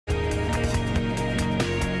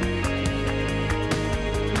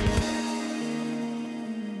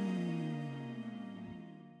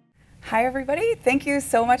Hi, everybody. Thank you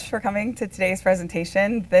so much for coming to today's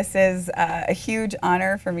presentation. This is a huge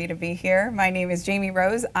honor for me to be here. My name is Jamie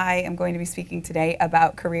Rose. I am going to be speaking today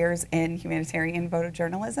about careers in humanitarian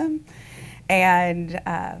photojournalism. And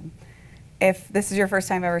if this is your first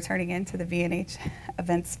time ever turning into the B&H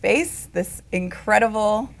event space, this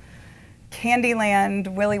incredible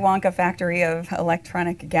Candyland Willy Wonka factory of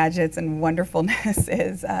electronic gadgets and wonderfulness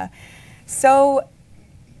is so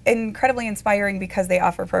incredibly inspiring because they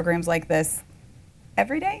offer programs like this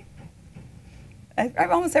every day,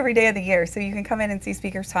 almost every day of the year. So you can come in and see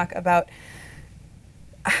speakers talk about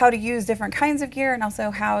how to use different kinds of gear and also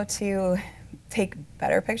how to take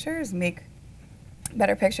better pictures, make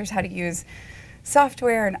better pictures, how to use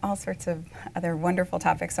software and all sorts of other wonderful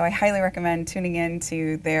topics. So I highly recommend tuning in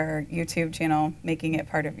to their YouTube channel, making it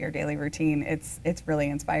part of your daily routine. It's really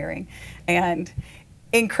inspiring and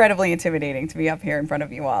incredibly intimidating to be up here in front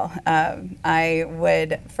of you all. I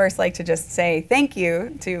would first like to just say thank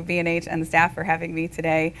you to B&H and the staff for having me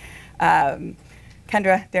today.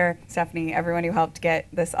 Kendra, Derek, Stephanie, everyone who helped get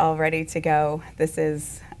this all ready to go. This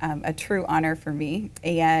is a true honor for me.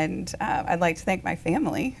 And I'd like to thank my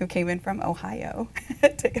family who came in from Ohio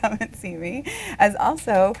to come and see me, as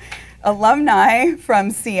also alumni from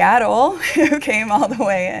Seattle who came all the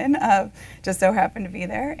way in, just so happened to be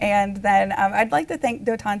there. And then I'd like to thank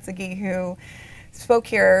Dotan Sagi, who spoke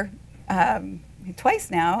here twice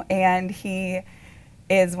now, and he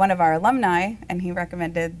is one of our alumni, and he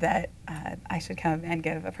recommended that I should come and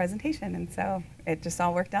give a presentation, and so it just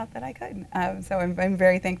all worked out that I could. So I'm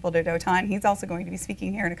very thankful to Dotan. He's also going to be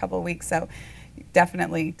speaking here in a couple of weeks, so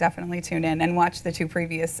definitely tune in and watch the two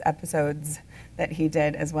previous episodes that he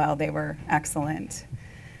did as well. They were excellent.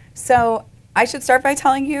 So I should start by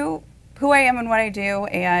telling you who I am and what I do,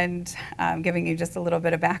 and giving you just a little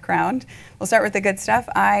bit of background. We'll start with the good stuff.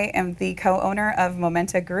 I am the co-owner of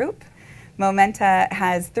Momenta Group. Momenta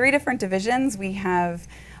has 3 different divisions. We have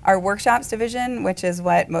our workshops division, which is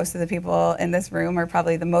what most of the people in this room are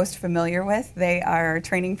probably the most familiar with. They are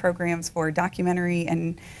training programs for documentary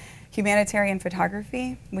and humanitarian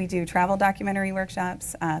photography. We do travel documentary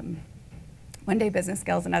workshops, one-day business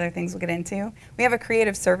skills, and other things we'll get into. We have a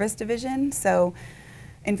creative service division. So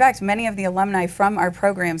in fact, many of the alumni from our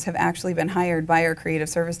programs have actually been hired by our creative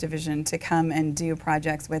service division to come and do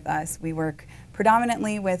projects with us. We work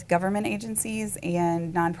predominantly with government agencies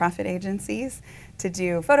and nonprofit agencies to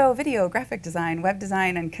do photo, video, graphic design, web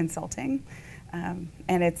design, and consulting. And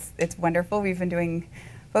it's wonderful. We've been doing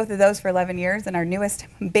both of those for 11 years, and our newest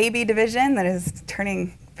baby division that is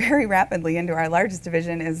turning very rapidly into our largest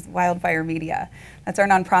division is Wildfire Media. That's our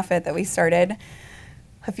nonprofit that we started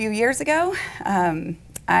a few years ago.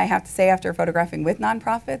 I have to say, after photographing with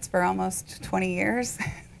nonprofits for almost 20 years,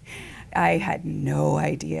 I had no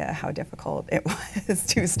idea how difficult it was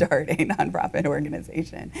to start a nonprofit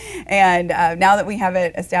organization. And now that we have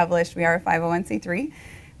it established, we are a 501c3.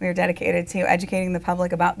 We are dedicated to educating the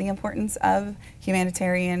public about the importance of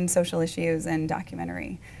humanitarian, social issues, and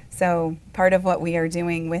documentary. So part of what we are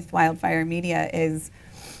doing with Wildfire Media is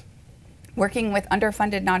working with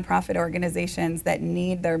underfunded nonprofit organizations that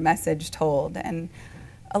need their message told. And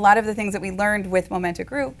a lot of the things that we learned with Momenta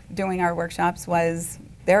Group doing our workshops was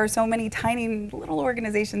there are so many tiny little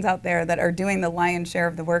organizations out there that are doing the lion's share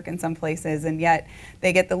of the work in some places, and yet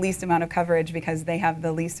they get the least amount of coverage because they have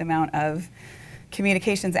the least amount of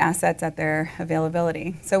communications assets at their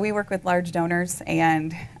availability. So we work with large donors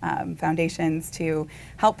and foundations to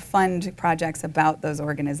help fund projects about those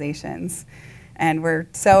organizations. And we're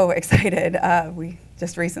so excited. We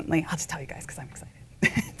just recently, I'll just tell you guys because I'm excited.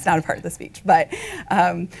 It's not a part of the speech, but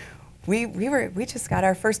we just got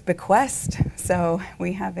our first bequest. So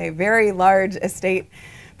we have a very large estate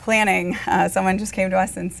planning. Someone just came to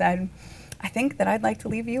us and said, I think that I'd like to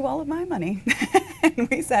leave you all of my money. And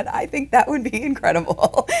we said, I think that would be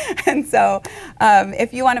incredible. And so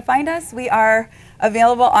if you want to find us, we are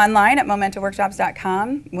available online at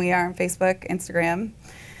momentaworkshops.com. We are on Facebook, Instagram,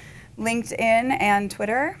 LinkedIn, and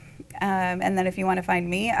Twitter. And then if you want to find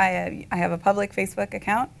me, I have a public Facebook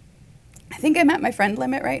account. I think I'm at my friend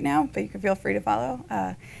limit right now, but you can feel free to follow.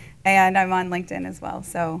 And I'm on LinkedIn as well.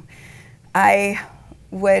 So I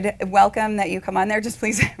would welcome that you come on there. Just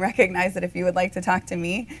please recognize that if you would like to talk to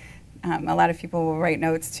me, a lot of people will write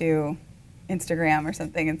notes to Instagram or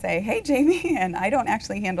something and say, hey, Jamie, and I don't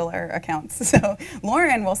actually handle our accounts. So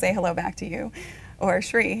Lauren will say hello back to you, or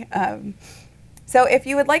Shri. So if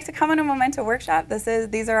you would like to come on a Momenta workshop,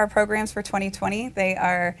 these are our programs for 2020. They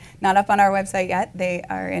are not up on our website yet. They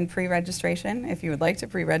are in pre-registration. If you would like to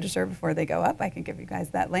pre-register before they go up, I can give you guys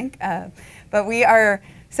that link. But we are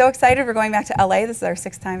so excited. We're going back to LA. This is our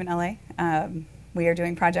 6th time in LA. We are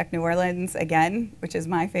doing Project New Orleans again, which is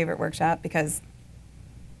my favorite workshop because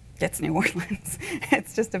it's New Orleans.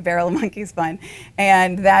 It's just a barrel of monkeys fun.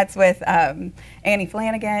 And that's with Annie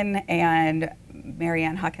Flanagan and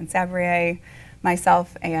Marianne Hawkins-Sabrier,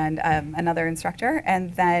 myself, and another instructor.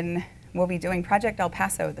 And then we'll be doing Project El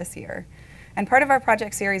Paso this year. And part of our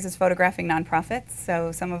project series is photographing nonprofits.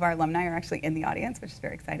 So some of our alumni are actually in the audience, which is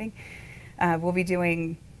very exciting. We'll be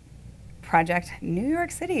doing Project New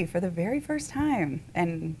York City for the very first time.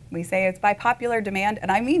 And we say it's by popular demand,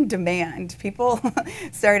 and I mean demand. People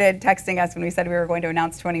started texting us when we said we were going to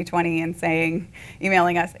announce 2020 and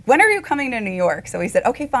emailing us, when are you coming to New York? So we said,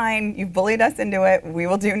 okay, fine, you've bullied us into it, we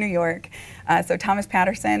will do New York. So Thomas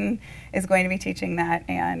Patterson is going to be teaching that,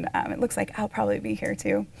 and it looks like I'll probably be here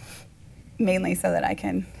too, mainly so that I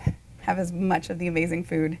can have as much of the amazing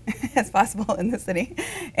food as possible in the city.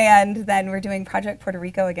 And then we're doing Project Puerto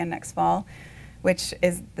Rico again next fall, this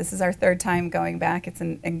is our third time going back. It's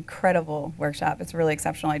an incredible workshop. It's really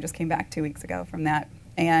exceptional. I just came back 2 weeks ago from that.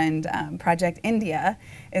 And Project India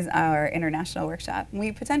is our international workshop.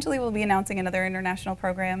 We potentially will be announcing another international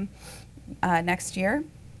program next year.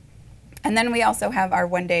 And then we also have our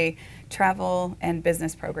one-day travel and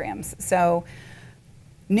business programs. So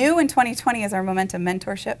new in 2020 is our Momentum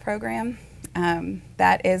Mentorship Program.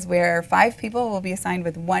 That is where 5 people will be assigned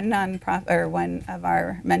with one of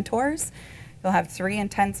our mentors. You'll have 3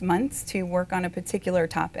 intense months to work on a particular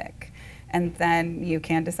topic. And then you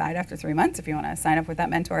can decide after 3 months if you want to sign up with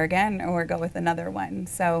that mentor again or go with another one.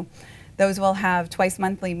 So those will have twice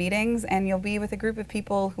monthly meetings, and you'll be with a group of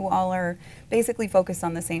people who all are basically focused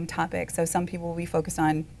on the same topic. So some people will be focused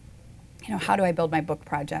on, how do I build my book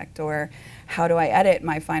project, or how do I edit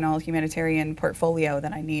my final humanitarian portfolio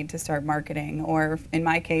that I need to start marketing, or in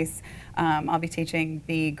my case, I'll be teaching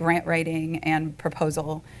the grant writing and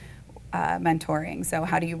proposal mentoring. So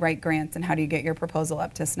how do you write grants and how do you get your proposal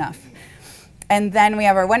up to snuff? And then we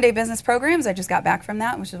have our one-day business programs. I just got back from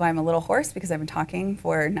that, which is why I'm a little hoarse, because I've been talking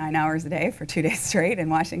for 9 hours a day for 2 days straight in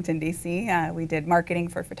Washington, D.C. We did marketing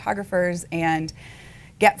for photographers and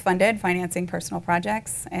Get Funded, financing personal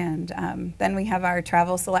projects. And then we have our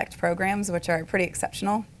Travel Select programs, which are pretty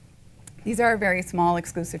exceptional. These are very small,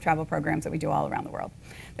 exclusive travel programs that we do all around the world.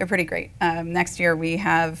 They're pretty great. Next year we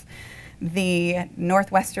have the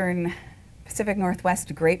Pacific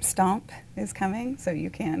Northwest Grape Stomp is coming, so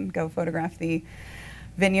you can go photograph the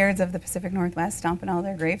vineyards of the Pacific Northwest, stomping all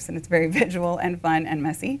their grapes, and it's very visual and fun and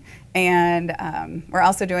messy. And we're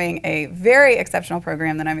also doing a very exceptional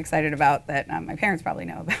program that I'm excited about that my parents probably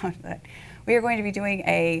know about, but we are going to be doing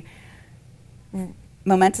a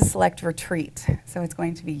Momentous Select retreat. So it's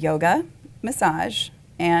going to be yoga, massage,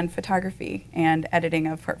 and photography and editing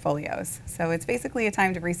of portfolios. So it's basically a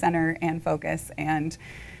time to recenter and focus. And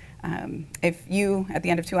if you, at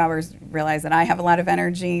the end of 2 hours, realize that I have a lot of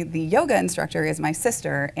energy, the yoga instructor is my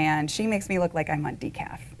sister, and she makes me look like I'm on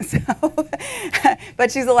decaf. So,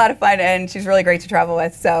 but she's a lot of fun, and she's really great to travel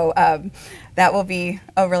with. So that will be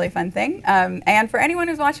a really fun thing. And for anyone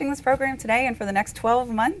who's watching this program today and for the next 12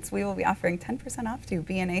 months, we will be offering 10% off to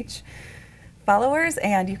B&H followers,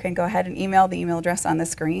 and you can go ahead and email the email address on the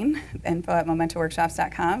screen,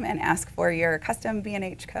 info@momentoworkshops.com, and ask for your custom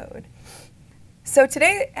B&H code. So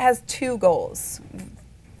today has 2 goals.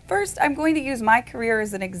 First, I'm going to use my career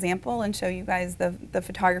as an example and show you guys the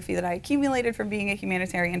photography that I accumulated from being a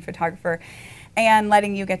humanitarian photographer, and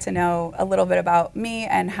letting you get to know a little bit about me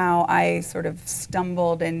and how I sort of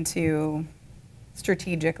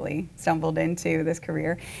strategically stumbled into this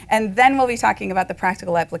career. And then we'll be talking about the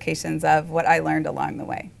practical applications of what I learned along the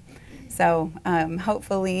way. So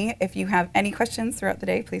hopefully, if you have any questions throughout the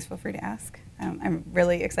day, please feel free to ask. I'm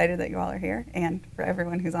really excited that you all are here, and for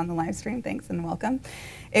everyone who's on the live stream, thanks and welcome.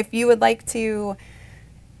 If you would like to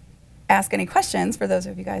ask any questions, for those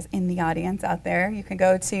of you guys in the audience out there, you can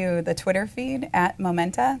go to the Twitter feed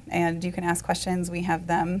 @Momenta, and you can ask questions. We have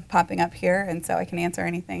them popping up here, and so I can answer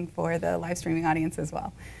anything for the live streaming audience as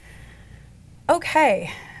well.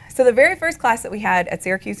 Okay, so the very first class that we had at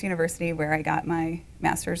Syracuse University, where I got my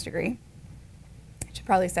master's degree, I should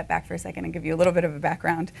probably step back for a second and give you a little bit of a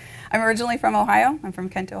background. I'm originally from Ohio. I'm from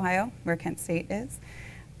Kent, Ohio, where Kent State is.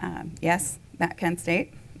 Yes, that Kent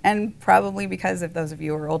State. And probably because of those of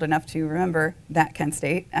you who are old enough to remember that Kent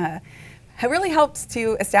State, it really helped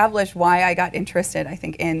to establish why I got interested, I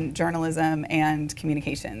think, in journalism and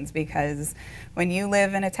communications. Because when you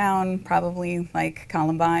live in a town probably like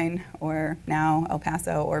Columbine, or now El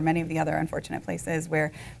Paso, or many of the other unfortunate places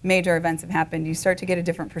where major events have happened, you start to get a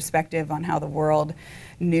different perspective on how the world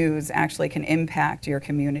news actually can impact your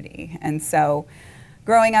community. And so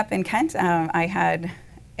growing up in Kent, I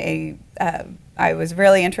I was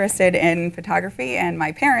really interested in photography, and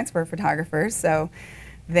my parents were photographers, so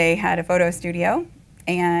they had a photo studio,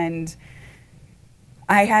 and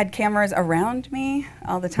I had cameras around me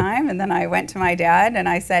all the time, and then I went to my dad and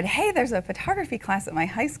I said, hey, there's a photography class at my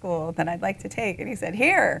high school that I'd like to take. And he said,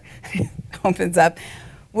 here. Opens up,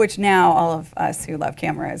 which now all of us who love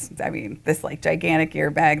cameras, I mean, this like gigantic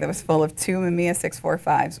gear bag that was full of two Mamiya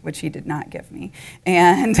 645s, which he did not give me.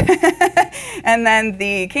 And, and then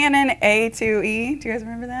the Canon A2E, do you guys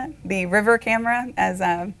remember that? The river camera, as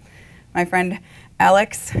my friend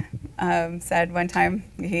Alex said one time.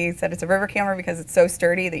 He said it's a river camera because it's so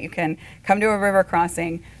sturdy that you can come to a river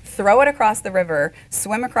crossing, throw it across the river,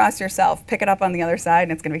 swim across yourself, pick it up on the other side,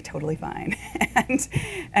 and it's going to be totally fine.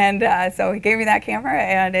 and so he gave me that camera,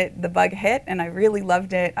 and the bug hit, and I really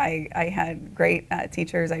loved it. I had great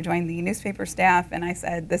teachers. I joined the newspaper staff, and I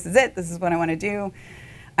said, this is it. This is what I want to do.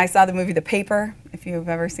 I saw the movie The Paper, if you've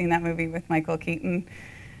ever seen that movie with Michael Keaton,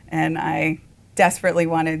 and I desperately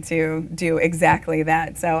wanted to do exactly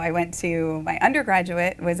that. So I went to, my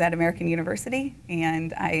undergraduate was at American University,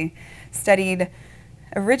 and I studied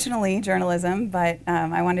originally journalism, but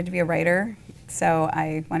I wanted to be a writer, so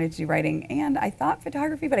I wanted to do writing, and I thought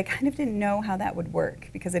photography, but I kind of didn't know how that would work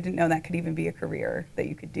because I didn't know that could even be a career that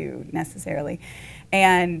you could do necessarily.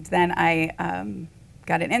 And then I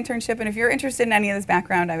got an internship, and if you're interested in any of this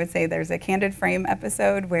background, I would say there's a Candid Frame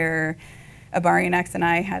episode where Abarian X and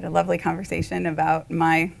I had a lovely conversation about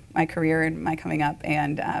my career and my coming up,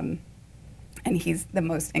 and he's the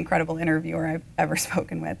most incredible interviewer I've ever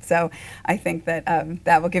spoken with. So I think that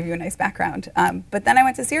that will give you a nice background. But then I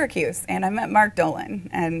went to Syracuse, and I met Mark Dolan.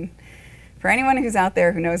 And for anyone who's out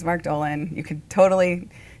there who knows Mark Dolan, you could totally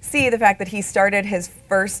see the fact that he started his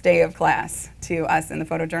first day of class to us in the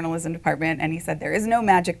photojournalism department, and he said, there is no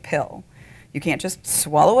magic pill. You can't just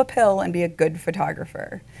swallow a pill and be a good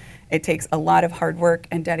photographer. It takes a lot of hard work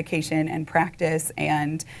and dedication and practice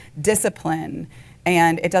and discipline,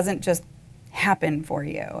 and it doesn't just happen for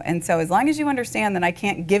you. And so as long as you understand that I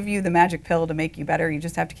can't give you the magic pill to make you better, you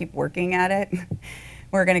just have to keep working at it,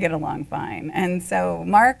 we're going to get along fine. And so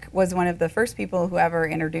Mark was one of the first people who ever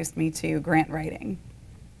introduced me to grant writing.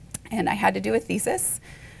 And I had to do a thesis.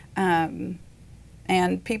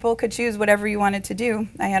 And people could choose whatever you wanted to do.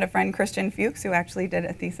 I had a friend, Christian Fuchs, who actually did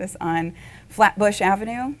a thesis on Flatbush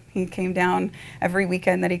Avenue. He came down every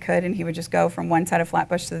weekend that he could, and he would just go from one side of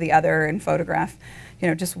Flatbush to the other and photograph, you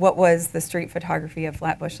know, just what was the street photography of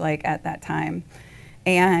Flatbush like at that time.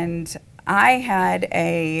 And I had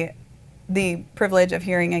the privilege of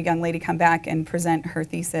hearing a young lady come back and present her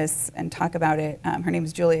thesis and talk about it. Her name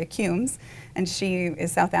is Julia Cumes, and she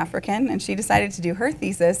is South African, and she decided to do her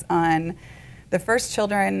thesis on the first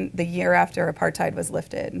children the year after apartheid was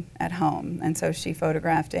lifted at home. And so she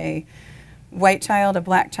photographed a white child, a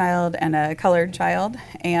black child, and a colored child,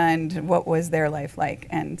 and what was their life like.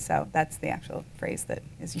 And so that's the actual phrase that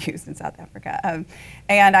is used in South Africa.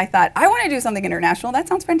 And I thought, I want to do something international. That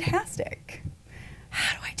sounds fantastic.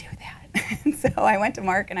 How do I do that? And so I went to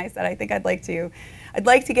Mark and I said, I think I'd like to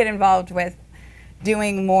get involved with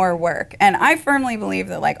doing more work. And I firmly believe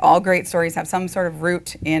that like all great stories have some sort of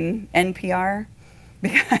root in NPR,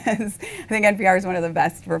 because I think NPR is one of the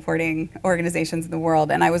best reporting organizations in the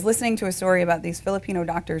world. And I was listening to a story about these Filipino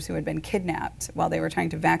doctors who had been kidnapped while they were trying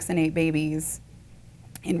to vaccinate babies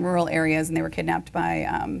in rural areas, and they were kidnapped by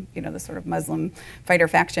you know, the sort of Muslim fighter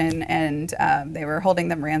faction, and they were holding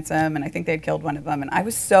them ransom, and I think they'd killed one of them. And I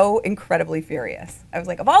was so incredibly furious. I was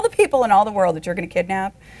like, of all the people in all the world that you're going to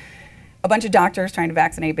kidnap, a bunch of doctors trying to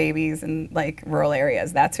vaccinate babies in like rural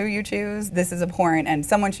areas, that's who you choose? This is abhorrent, and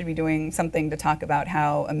someone should be doing something to talk about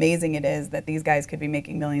how amazing it is that these guys could be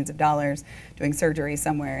making millions of dollars doing surgery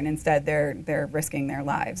somewhere, and instead they're risking their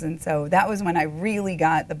lives. And so that was when I really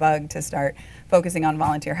got the bug to start focusing on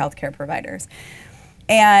volunteer healthcare providers.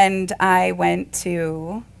 And I went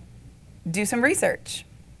to do some research.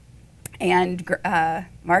 And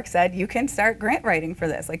Mark said, you can start grant writing for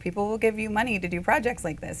this. Like, people will give you money to do projects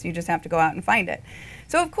like this. You just have to go out and find it.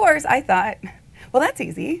 So of course I thought, well, that's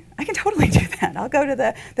easy. I can totally do that. I'll go to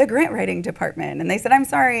the grant writing department. And they said, I'm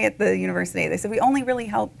sorry, at the university. They said, we only really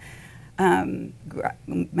help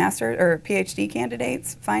master or PhD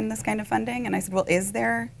candidates find this kind of funding. And I said, well, is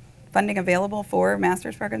there funding available for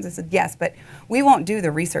master's programs? They said, yes, but we won't do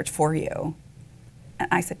the research for you. And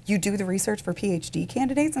I said, you do the research for PhD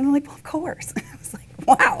candidates? And they're like, well, of course. I was like,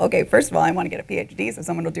 wow, okay, first of all, I want to get a PhD so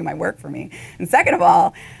someone will do my work for me. And second of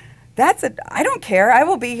all, I don't care. I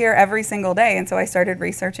will be here every single day. And so I started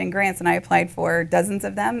researching grants, and I applied for dozens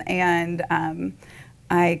of them, and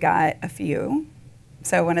I got a few.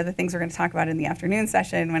 So one of the things we're going to talk about in the afternoon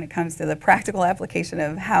session when it comes to the practical application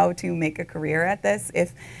of how to make a career at this,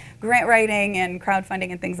 if grant writing and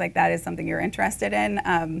crowdfunding and things like that is something you're interested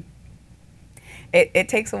in, it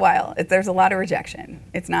takes a while. There's a lot of rejection.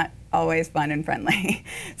 It's not always fun and friendly.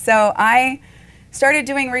 So I started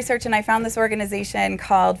doing research and I found this organization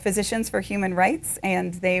called Physicians for Human Rights,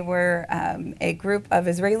 and they were a group of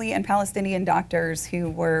Israeli and Palestinian doctors who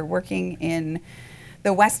were working in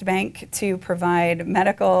the West Bank to provide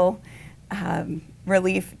medical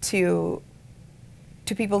relief to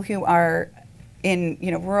people who are in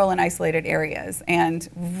rural and isolated areas. And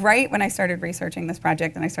right when I started researching this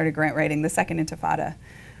project and I started grant writing, the Second Intifada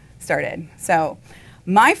started. So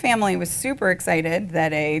my family was super excited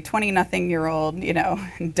that a 20-nothing-year-old,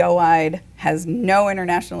 doe-eyed, has no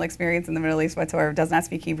international experience in the Middle East whatsoever, does not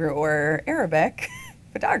speak Hebrew or Arabic,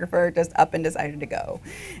 photographer just up and decided to go.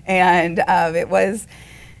 And it was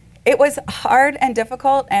hard and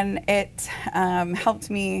difficult, and it helped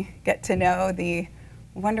me get to know the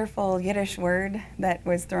wonderful Yiddish word that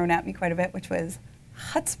was thrown at me quite a bit, which was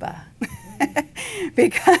chutzpah.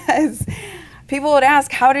 Because people would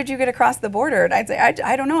ask, how did you get across the border? And I'd say,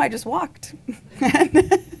 I don't know, I just walked.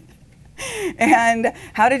 And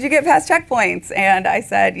how did you get past checkpoints? And I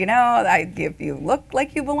said, if you look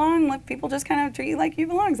like you belong, people just kind of treat you like you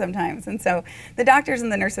belong sometimes. And so the doctors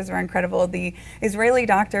and the nurses were incredible. The Israeli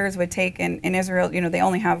doctors would take, in Israel, they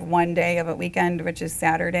only have one day of a weekend, which is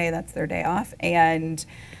Saturday, that's their day off. And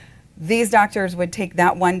these doctors would take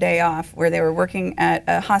that one day off where they were working at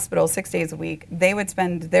a hospital 6 days a week. They would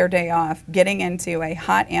spend their day off getting into a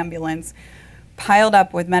hot ambulance, piled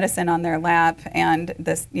up with medicine on their lap, and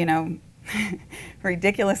this,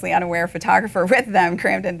 ridiculously unaware photographer with them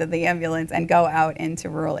crammed into the ambulance and go out into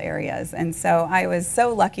rural areas. And so I was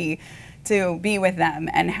so lucky to be with them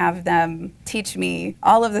and have them teach me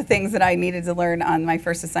all of the things that I needed to learn on my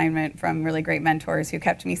first assignment from really great mentors who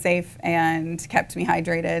kept me safe and kept me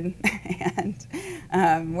hydrated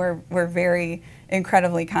and were very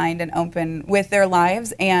incredibly kind and open with their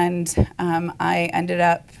lives. And I ended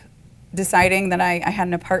up deciding that I had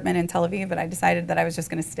an apartment in Tel Aviv, but I decided that I was just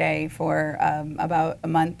going to stay for about a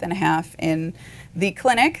month and a half in the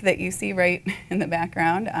clinic that you see right in the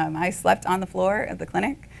background. I slept on the floor of the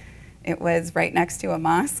clinic. It was right next to a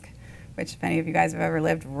mosque, which if any of you guys have ever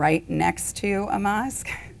lived right next to a mosque,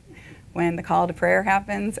 when the call to prayer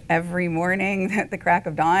happens every morning at the crack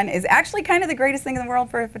of dawn is actually kind of the greatest thing in the world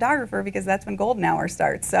for a photographer, because that's when golden hour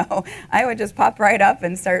starts. So I would just pop right up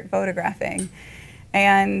and start photographing.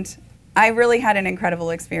 And I really had an incredible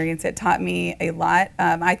experience. It taught me a lot.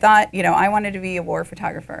 I thought, I wanted to be a war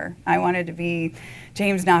photographer. I wanted to be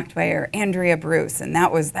James Nachtwey or Andrea Bruce, and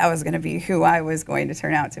that was going to be who I was going to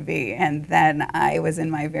turn out to be. And then I was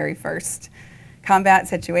in my very first combat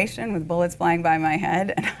situation with bullets flying by my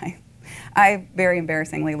head, and I very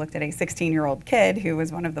embarrassingly looked at a 16-year-old kid who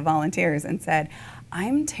was one of the volunteers and said,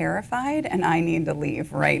 "I'm terrified and I need to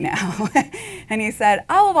leave right now." And he said,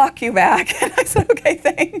 "I'll walk you back." And I said, "Okay,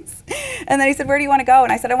 thanks." And then he said, "Where do you want to go?"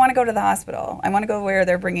 And I said, "I want to go to the hospital. I want to go where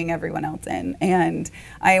they're bringing everyone else in. And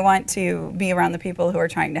I want to be around the people who are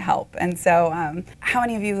trying to help." And so how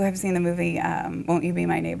many of you have seen the movie Won't You Be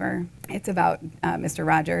My Neighbor? It's about Mr.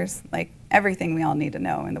 Rogers. Like, everything we all need to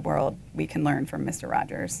know in the world, we can learn from Mr.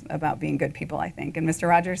 Rogers about being good people, I think. And Mr.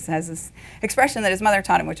 Rogers has this expression that his mother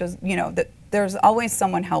taught him, which was, that there's always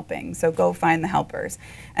someone helping, so go find the helpers.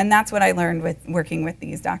 And that's what I learned with working with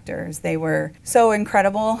these doctors. They were so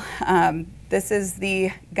incredible. This is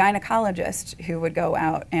the gynecologist who would go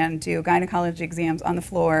out and do gynecology exams on the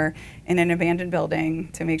floor in an abandoned building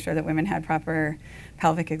to make sure that women had proper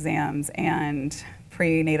pelvic exams and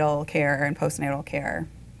prenatal care and postnatal care.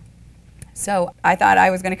 So I thought I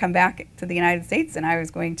was going to come back to the United States and I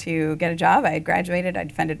was going to get a job. I had graduated, I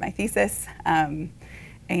defended my thesis,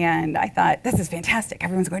 and I thought, this is fantastic.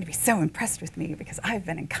 Everyone's going to be so impressed with me because I've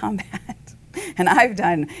been in combat and I've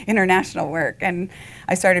done international work. And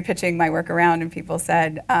I started pitching my work around and people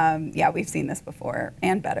said, yeah, we've seen this before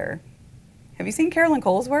and better. Have you seen Carolyn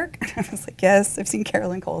Cole's work? I was like, yes, I've seen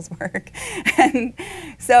Carolyn Cole's work. And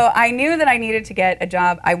so I knew that I needed to get a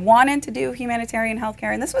job. I wanted to do humanitarian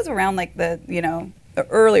healthcare, and this was around like the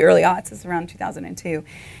early aughts. This was around 2002.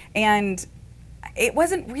 And it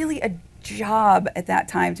wasn't really a job at that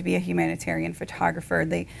time to be a humanitarian photographer.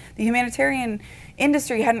 The humanitarian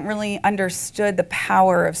industry hadn't really understood the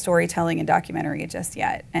power of storytelling and documentary just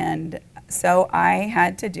yet. And so I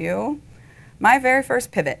had to do my very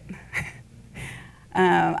first pivot.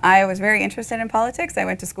 I was very interested in politics. I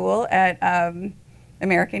went to school at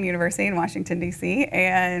American University in Washington, D.C.,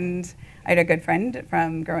 and I had a good friend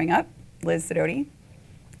from growing up, Liz Sidoti,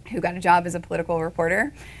 who got a job as a political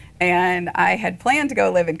reporter. And I had planned to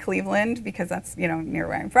go live in Cleveland because that's, near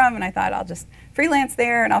where I'm from. And I thought I'll just freelance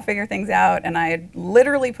there and I'll figure things out. And I had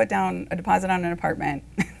literally put down a deposit on an apartment.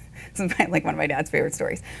 This is like one of my dad's favorite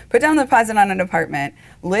stories. Put down the deposit on an apartment.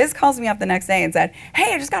 Liz calls me up the next day and said,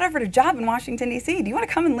 "Hey, I just got offered a job in Washington, D.C. Do you want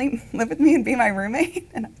to come and live with me and be my roommate?"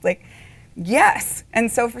 And I was like, yes. And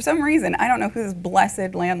so for some reason, I don't know who this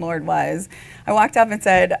blessed landlord was, I walked up and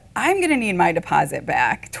said, "I'm going to need my deposit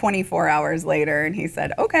back," 24 hours later. And he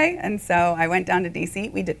said, "Okay." And so I went down to D.C.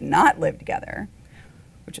 We did not live together,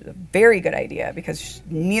 which is a very good idea because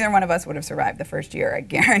neither one of us would have survived the first year, I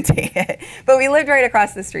guarantee it. But we lived right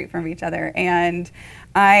across the street from each other. And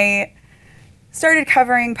I started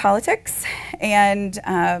covering politics, and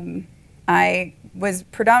I was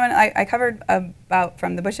I covered about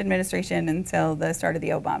from the Bush administration until the start of the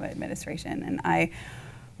Obama administration. And I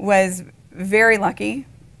was very lucky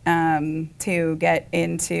to get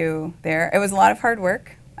into there. It was a lot of hard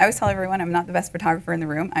work. I always tell everyone I'm not the best photographer in the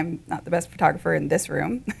room. I'm not the best photographer in this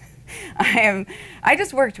room. I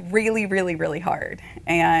just worked really, really, really hard.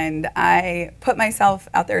 And I put myself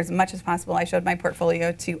out there as much as possible. I showed my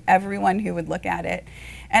portfolio to everyone who would look at it.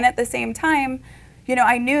 And at the same time,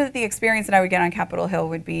 I knew that the experience that I would get on Capitol Hill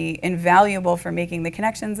would be invaluable for making the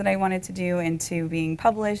connections that I wanted to do into being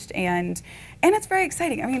published. And it's very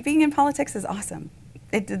exciting. I mean, being in politics is awesome.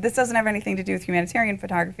 This doesn't have anything to do with humanitarian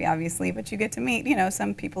photography, obviously, but you get to meet,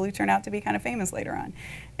 some people who turn out to be kind of famous later on.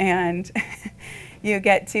 And you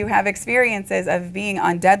get to have experiences of being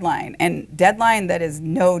on deadline, and deadline that is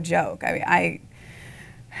no joke. I mean,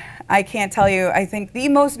 I can't tell you, I think the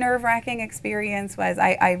most nerve-wracking experience was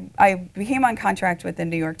I became on contract with the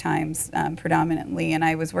New York Times predominantly, and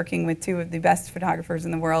I was working with two of the best photographers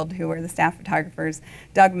in the world who were the staff photographers.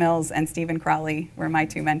 Doug Mills and Stephen Crowley were my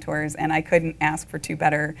two mentors, and I couldn't ask for two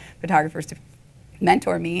better photographers to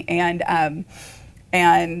mentor me. And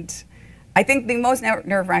I think the most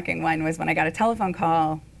nerve-wracking one was when I got a telephone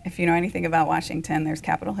call. If you know anything about Washington, there's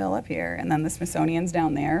Capitol Hill up here, and then the Smithsonian's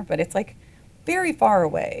down there, but it's like very far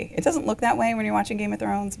away. It doesn't look that way when you're watching Game of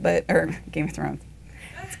Thrones, or Game of Thrones.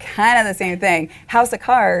 It's kind of the same thing, House of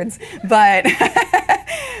Cards, but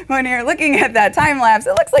when you're looking at that time lapse,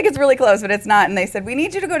 it looks like it's really close, but it's not. And they said, "We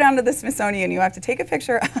need you to go down to the Smithsonian. You have to take a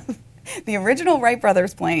picture of the original Wright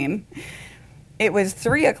brothers plane." It was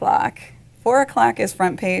 3 o'clock. 4 o'clock is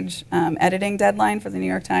front page editing deadline for the New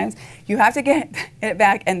York Times. You have to get it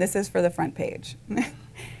back, and this is for the front page.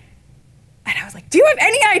 And I was like, "Do you have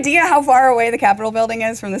any idea how far away the Capitol building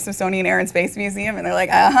is from the Smithsonian Air and Space Museum?" And they're like,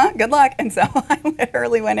 "Good luck." And so I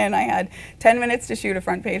literally went in. I had 10 minutes to shoot a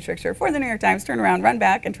front page picture for the New York Times, turn around, run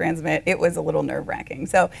back, and transmit. It was a little nerve-wracking.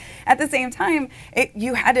 So at the same time,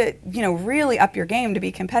 you had to really up your game to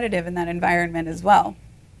be competitive in that environment as well.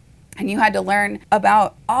 And you had to learn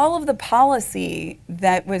about all of the policy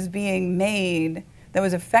that was being made that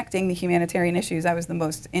was affecting the humanitarian issues I was the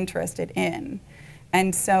most interested in.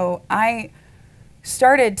 And so I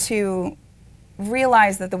started to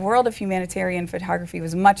realize that the world of humanitarian photography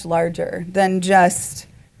was much larger than just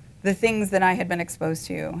the things that I had been exposed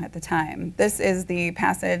to at the time. This is the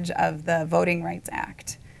passage of the Voting Rights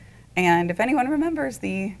Act. And if anyone remembers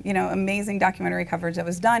the amazing documentary coverage that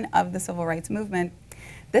was done of the civil rights movement,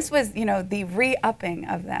 this was the re-upping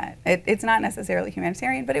of that. It's not necessarily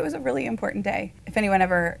humanitarian, but it was a really important day. If anyone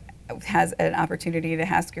ever has an opportunity to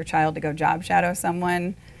ask your child to go job shadow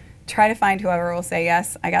someone, try to find whoever will say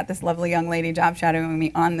yes. I got this lovely young lady job shadowing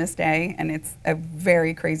me on this day, and it's a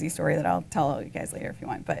very crazy story that I'll tell you guys later if you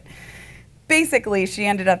want. But basically, she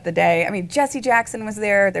ended up the day, Jesse Jackson was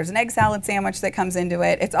there. There's an egg salad sandwich that comes into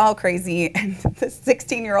it. It's all crazy. And this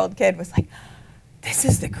 16-year-old kid was like, "This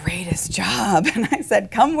is the greatest job." And I said,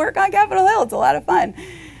 "Come work on Capitol Hill. It's a lot of fun."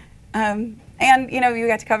 And you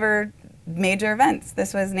got to cover major events.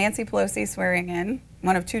 This was Nancy Pelosi swearing in,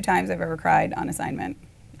 one of 2 times I've ever cried on assignment.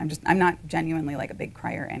 I'm not genuinely like a big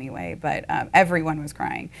crier anyway, but everyone was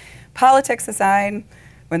crying. Politics aside,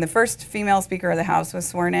 when the first female Speaker of the House was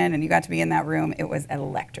sworn in and you got to be in that room, it was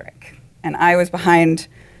electric. And I was behind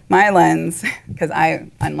my lens because I,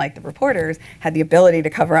 unlike the reporters, had the ability to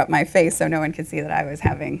cover up my face so no one could see that I was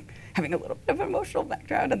having a little bit of an emotional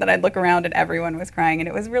background, and then I'd look around and everyone was crying, and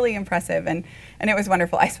it was really impressive, and it was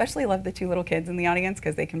wonderful. I especially love the 2 little kids in the audience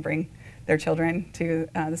because they can bring their children to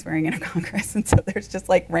the swearing in of Congress, and so there's just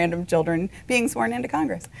like random children being sworn into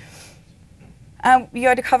Congress. You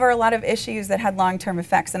had to cover a lot of issues that had long-term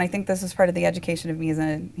effects, and I think this was part of the education of me as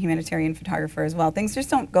a humanitarian photographer as well. Things just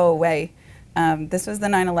don't go away. This was the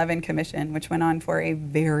 9/11 Commission, which went on for a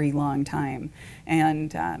very long time.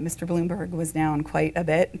 And Mr. Bloomberg was down quite a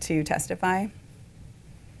bit to testify.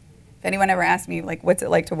 If anyone ever asks me, like, what's it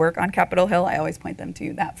like to work on Capitol Hill, I always point them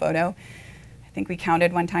to that photo. I think we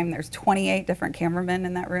counted one time, there's 28 different cameramen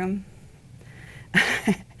in that room.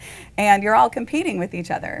 And you're all competing with each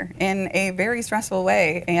other in a very stressful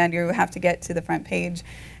way, and you have to get to the front page,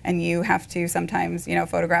 and you have to sometimes, you know,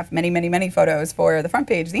 photograph many, many, many photos for the front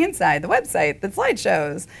page, the inside, the website, the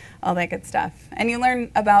slideshows, all that good stuff. And you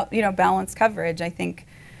learn about, you know, balanced coverage. I think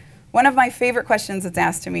one of my favorite questions that's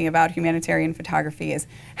asked to me about humanitarian photography is,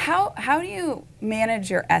 how do you manage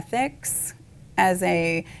your ethics as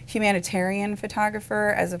a humanitarian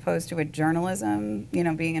photographer as opposed to a journalism, you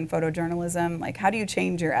know, being in photojournalism? Like, how do you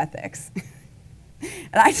change your ethics?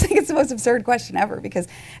 And I think it's the most absurd question ever, because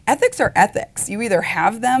ethics are ethics. You either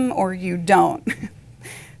have them or you don't.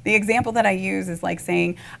 The example that I use is like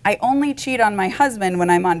saying, I only cheat on my husband when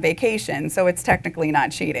I'm on vacation, so it's technically not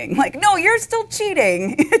cheating. Like, no, you're still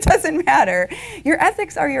cheating. It doesn't matter. Your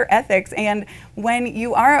ethics are your ethics. And when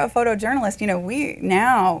you are a photojournalist, you know, we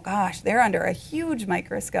now, gosh, they're under a huge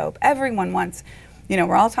microscope. Everyone wants, you know,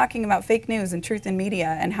 we're all talking about fake news and truth in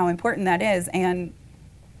media and how important that is. And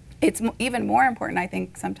it's even more important, I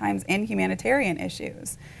think, sometimes in humanitarian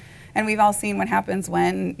issues. And we've all seen what happens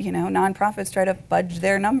when, you know, nonprofits try to fudge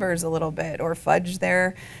their numbers a little bit, or fudge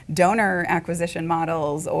their donor acquisition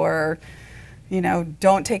models, or, you know,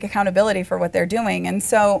 don't take accountability for what they're doing. And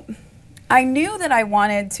so I knew that I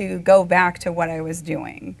wanted to go back to what I was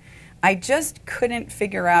doing. I just couldn't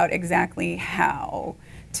figure out exactly how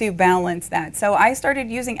to balance that. So I started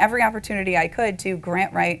using every opportunity I could to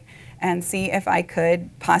grant write and see if I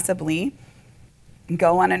could possibly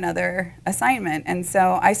go on another assignment. And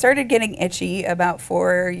so I started getting itchy about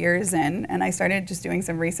 4 years in, and I started just doing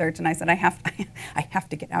some research, and I said, I have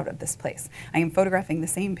to get out of this place. I am photographing the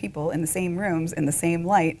same people in the same rooms in the same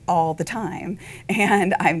light all the time,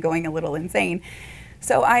 and I'm going a little insane.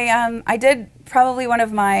 So I did probably one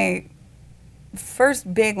of my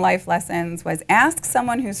first big life lessons was ask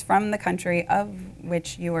someone who's from the country of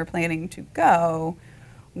which you are planning to go,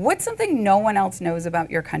 what's something no one else knows about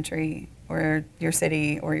your country or your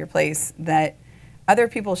city or your place that other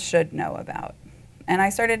people should know about? And I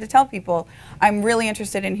started to tell people, I'm really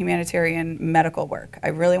interested in humanitarian medical work. I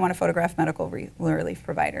really want to photograph medical relief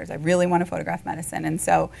providers. I really want to photograph medicine. And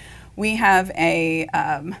so we have a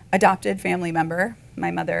adopted family member.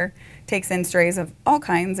 My mother takes in strays of all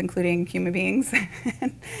kinds, including human beings.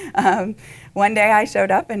 One day I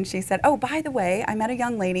showed up and she said, oh, by the way, I met a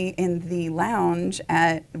young lady in the lounge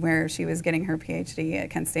at where she was getting her PhD at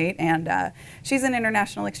Kent State, and she's an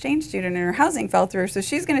international exchange student and her housing fell through, so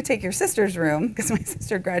she's going to take your sister's room, because my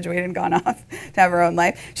sister graduated and gone off to have her own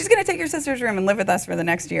life. She's going to take your sister's room and live with us for the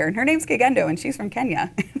next year, and her name's Kigendo, and she's from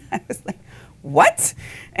Kenya. And I was like, what?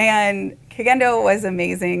 And Kigendo was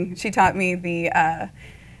amazing. She taught me the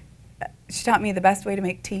best way to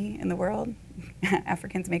make tea in the world.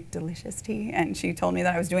 Africans make delicious tea, and she told me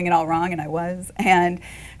that I was doing it all wrong, and I was. And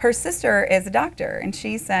her sister is a doctor, and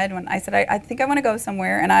she said, when I said, I think I want to go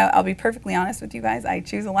somewhere, and I'll be perfectly honest with you guys, I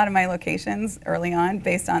choose a lot of my locations early on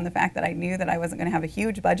based on the fact that I knew that I wasn't going to have a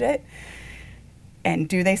huge budget, and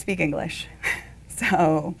do they speak English?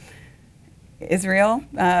 So Israel,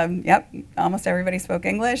 yep, almost everybody spoke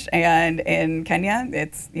English, and in Kenya,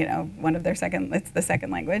 it's, you know, it's the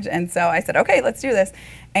second language. And so I said, okay, let's do this.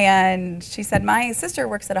 And she said, my sister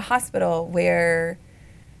works at a hospital where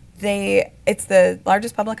it's the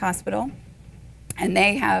largest public hospital, and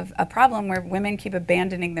they have a problem where women keep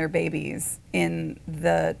abandoning their babies in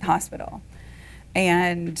the hospital.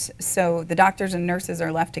 And so the doctors and nurses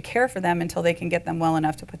are left to care for them until they can get them well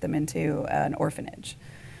enough to put them into an orphanage.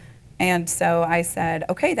 And so I said,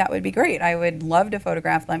 okay, that would be great. I would love to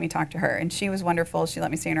photograph. Let me talk to her. And she was wonderful. She let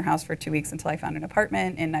me stay in her house for 2 weeks until I found an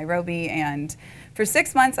apartment in Nairobi. And for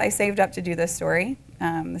 6 months, I saved up to do this story.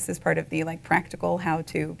 This is part of the practical how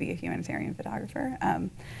to be a humanitarian photographer.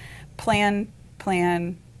 Plan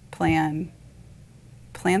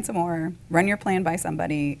some more, run your plan by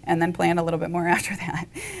somebody, and then plan a little bit more after that.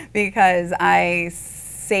 Because I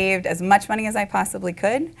saved as much money as I possibly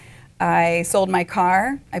could. I sold my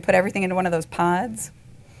car. I put everything into one of those pods,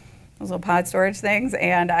 those little pod storage things,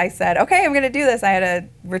 and I said, okay, I'm going to do this. I had a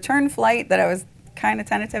return flight that I was kind of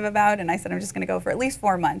tentative about, and I said, I'm just going to go for at least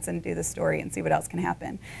 4 months and do this story and see what else can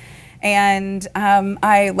happen. And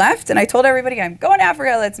I left, and I told everybody, I'm going to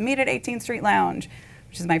Africa. Let's meet at 18th Street Lounge,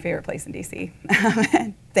 which is my favorite place in DC.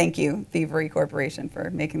 Thank you, Thievery Corporation, for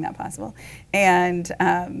making that possible. And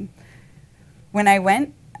when I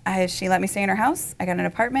went, she let me stay in her house. I got an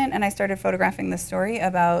apartment, and I started photographing this story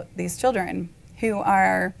about these children who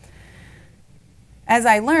are, as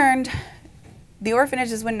I learned, the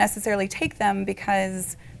orphanages wouldn't necessarily take them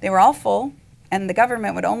because they were all full, and the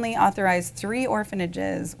government would only authorize 3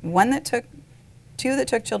 orphanages, two that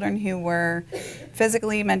took children who were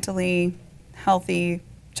physically, mentally healthy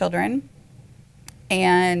children,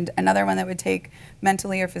 and another one that would take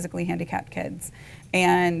mentally or physically handicapped kids.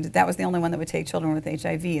 And that was the only one that would take children with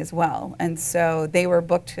HIV as well. And so they were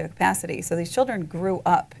booked to capacity. So these children grew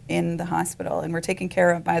up in the hospital and were taken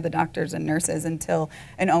care of by the doctors and nurses until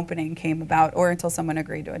an opening came about or until someone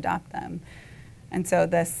agreed to adopt them. And so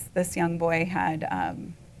this young boy had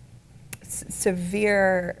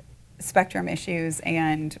severe spectrum issues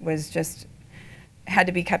and was just had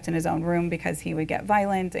to be kept in his own room because he would get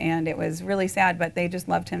violent, and it was really sad, but they just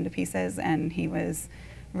loved him to pieces, and he was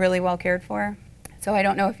really well cared for. So I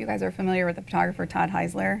don't know if you guys are familiar with the photographer Todd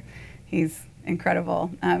Heisler. He's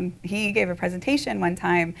incredible. He gave a presentation one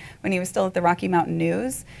time when he was still at the Rocky Mountain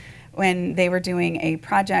News, when they were doing a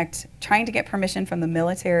project trying to get permission from the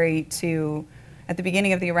military to, at the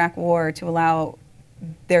beginning of the Iraq War, to allow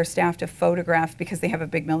their staff to photograph, because they have a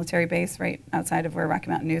big military base right outside of where Rocky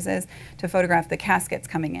Mountain News is, to photograph the caskets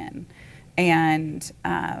coming in. And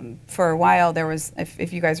for a while there was,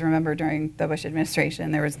 if you guys remember, during the Bush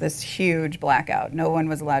administration, there was this huge blackout. No one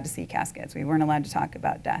was allowed to see caskets. We weren't allowed to talk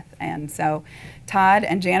about death. And so Todd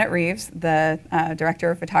and Janet Reeves, the director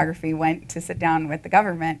of photography, went to sit down with the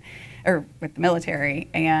government, or with the military,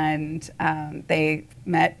 and they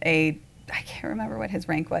met I can't remember what his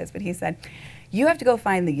rank was, but he said, "You have to go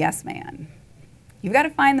find the yes man. You've got to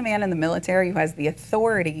find the man in the military who has the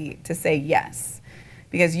authority to say yes.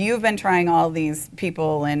 Because you've been trying all these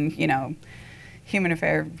people in, you know,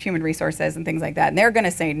 human resources and things like that, and they're going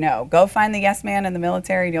to say no. Go find the yes man in the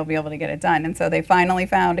military and you'll be able to get it done." And so they finally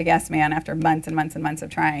found a yes man after months and months and months of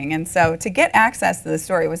trying. And so to get access to the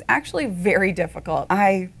story was actually very difficult.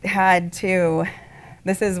 I had to,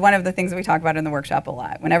 this is one of the things that we talk about in the workshop a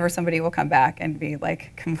lot. Whenever somebody will come back and be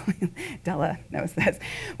like, Della knows this,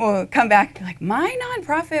 will come back and be like, "My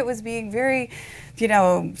nonprofit was being very, you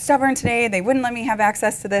know, stubborn today. They wouldn't let me have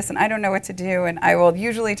access to this and I don't know what to do." And I will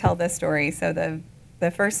usually tell this story. So the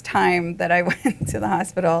first time that I went to the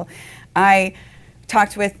hospital, I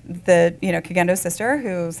talked with the, Kagendo's sister,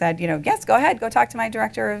 who said, "Yes, go ahead, go talk to my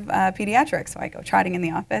director of pediatrics." So I go trotting in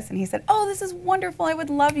the office, and he said, "Oh, this is wonderful. I would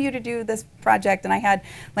love you to do this project." And I had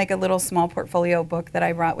like a little small portfolio book that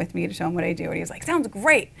I brought with me to show him what I do. And he was like, "Sounds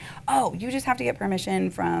great. Oh, you just have to get permission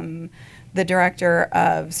from the director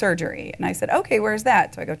of surgery." And I said, "Okay, where's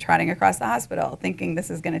that?" So I go trotting across the hospital, thinking this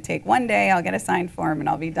is going to take one day, I'll get a signed form, and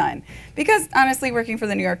I'll be done. Because honestly, working for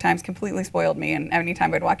the New York Times completely spoiled me, and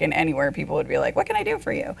anytime I'd walk in anywhere, people would be like, "What can I do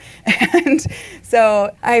for you?" And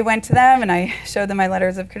so I went to them, and I showed them my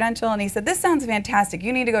letters of credential, and he said, "This sounds fantastic.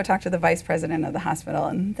 You need to go talk to the vice president of the hospital."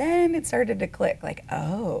 And then it started to click, like,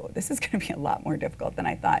 oh, this is going to be a lot more difficult than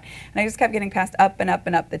I thought. And I just kept getting passed up and up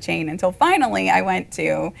and up the chain until finally I went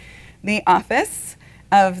to the office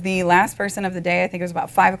of the last person of the day. I think it was about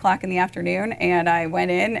 5 o'clock in the afternoon, and I went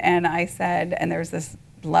in and I said, and there was this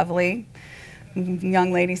lovely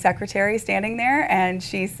young lady secretary standing there, and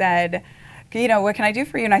she said, "What can I do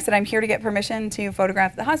for you?" And I said, "I'm here to get permission to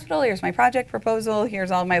photograph the hospital. Here's my project proposal. Here's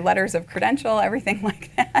all my letters of credential," everything like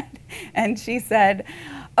that. And she said,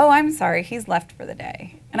 "Oh, I'm sorry, he's left for the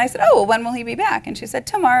day." And I said, "Oh, well, when will he be back?" And she said,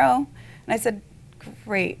 "Tomorrow." And I said,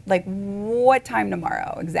 "Great, like what time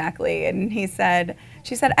tomorrow exactly?" And she said,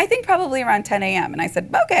 "I think probably around 10 a.m. And I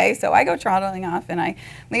said, "Okay." So I go trotting off and I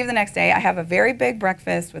leave the next day. I have a very big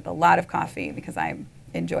breakfast with a lot of coffee because I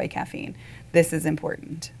enjoy caffeine. This is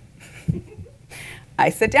important. I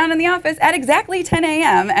sit down in the office at exactly 10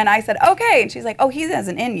 a.m. and I said, "Okay." And she's like, "Oh, he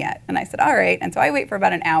hasn't in yet." And I said, "All right." And so I wait for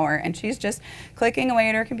about an hour, and she's just clicking away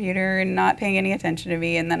at her computer and not paying any attention to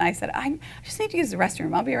me. And then I said, I just need to use the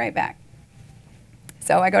restroom. I'll be right back."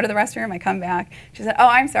 So I go to the restroom, I come back. She said, "Oh,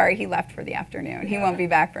 I'm sorry, he left for the afternoon. He won't be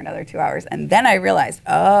back for another 2 hours." And then I realized,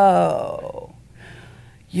 oh,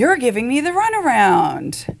 you're giving me the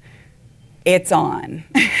runaround. It's on.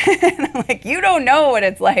 And I'm like, "You don't know what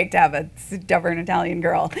it's like to have a stubborn Italian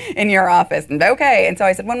girl in your office." And okay. And so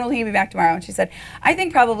I said, "When will he be back tomorrow?" And she said, "I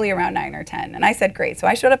think probably around 9 or 10. And I said, "Great." So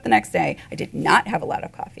I showed up the next day. I did not have a lot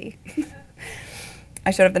of coffee. I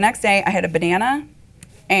showed up the next day. I had a banana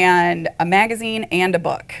and a magazine and a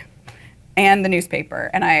book and the newspaper.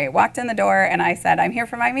 And I walked in the door and I said, "I'm here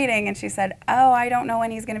for my meeting." And she said, "Oh, I don't know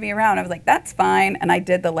when he's going to be around." I was like, "That's fine." And I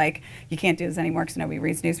did the you can't do this anymore because nobody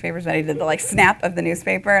reads newspapers, but I did the snap of the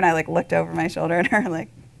newspaper, and I looked over my shoulder at her like,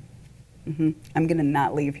 I'm going to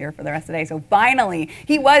not leave here for the rest of the day. So finally,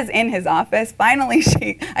 he was in his office. Finally,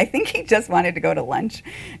 I think he just wanted to go to lunch.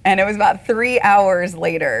 And it was about 3 hours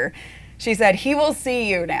later, she said, "He will see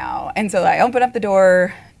you now." And so I open up the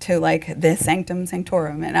door to like this sanctum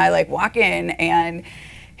sanctorum, and I like walk in, and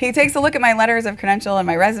he takes a look at my letters of credential and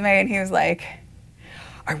my resume, and he was like,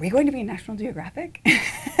 "Are we going to be in National Geographic?"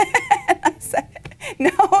 And I said,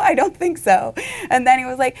 "No, I don't think so." And then he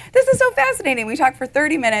was like, "This is so fascinating." We talked for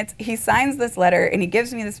 30 minutes. He signs this letter, and he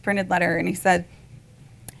gives me this printed letter, and he said,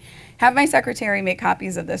 "Have my secretary make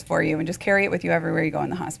copies of this for you and just carry it with you everywhere you go in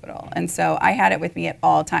the hospital." And so I had it with me at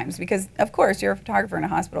all times because, of course, you're a photographer in a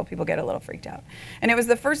hospital, people get a little freaked out. And it was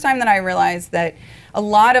the first time that I realized that a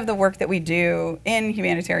lot of the work that we do in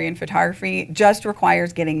humanitarian photography just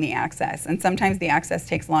requires getting the access. And sometimes the access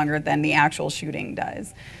takes longer than the actual shooting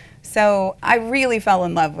does. So I really fell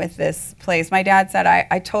in love with this place. My dad said,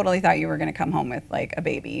 I totally thought you were going to come home with like a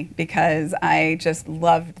baby, because I just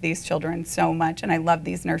loved these children so much, and I loved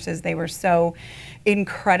these nurses. They were so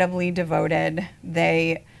incredibly devoted.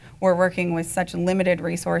 They were working with such limited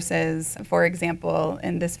resources. For example,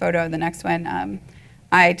 in this photo, the next one,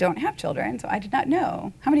 I don't have children, so I did not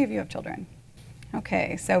know. How many of you have children?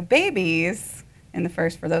 Okay, so babies, in the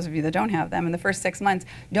first, for those of you that don't have them, in the first 6 months,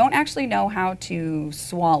 don't actually know how to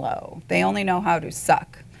swallow. They only know how to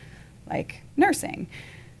suck, like nursing.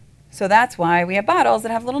 So that's why we have bottles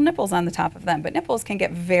that have little nipples on the top of them. But nipples can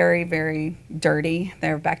get very, very dirty.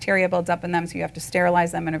 Their bacteria builds up in them, so you have to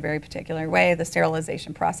sterilize them in a very particular way. The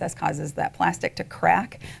sterilization process causes that plastic to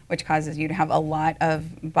crack, which causes you to have a lot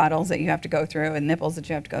of bottles that you have to go through and nipples that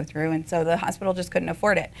you have to go through. And so the hospital just couldn't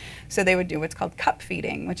afford it. So they would do what's called cup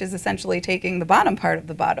feeding, which is essentially taking the bottom part of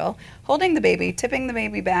the bottle, holding the baby, tipping the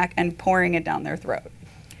baby back, and pouring it down their throat.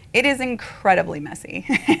 It is incredibly messy,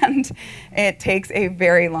 and it takes a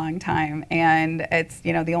very long time, and it's,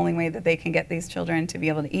 you know, the only way that they can get these children to be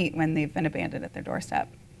able to eat when they've been abandoned at their doorstep.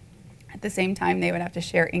 At the same time, they would have to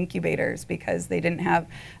share incubators because they didn't have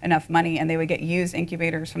enough money, and they would get used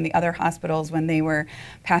incubators from the other hospitals when they were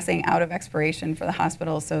passing out of expiration for the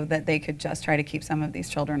hospital, so that they could just try to keep some of these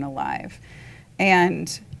children alive.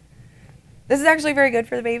 And this is actually very good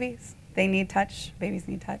for the babies. They need touch, babies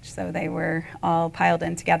need touch, so they were all piled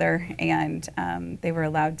in together, and they were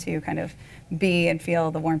allowed to kind of be and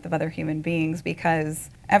feel the warmth of other human beings, because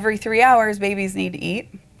every 3 hours babies need to eat,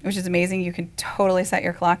 which is amazing. You can totally set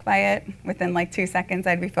your clock by it. Within like 2 seconds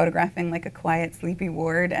I'd be photographing like a quiet, sleepy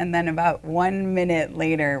ward, and then about 1 minute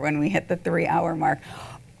later, when we hit the 3-hour mark,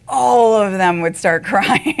 all of them would start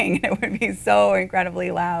crying. It would be so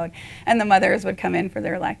incredibly loud, and the mothers would come in for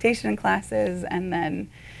their lactation classes, and then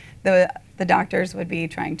the doctors would be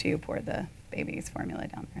trying to pour the baby's formula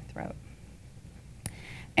down their throat.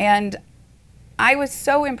 And I was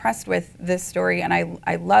so impressed with this story, and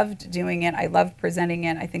I loved doing it. I loved presenting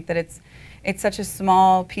it. I think that it's such a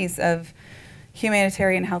small piece of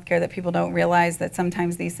humanitarian healthcare that people don't realize that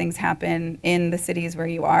sometimes these things happen in the cities where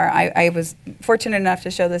you are. I was fortunate enough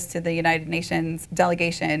to show this to the United Nations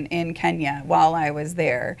delegation in Kenya while I was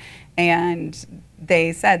there. And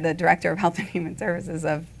they said, the Director of Health and Human Services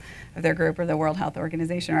of their group, or the World Health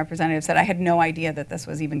Organization representative, said, "I had no idea that this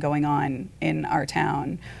was even going on in our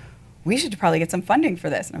town. We should probably get some funding for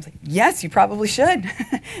this." And I was like, "Yes, you probably should."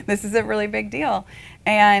 This is a really big deal.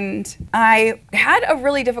 And I had a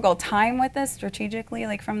really difficult time with this strategically,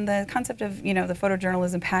 like from the concept of, you know, the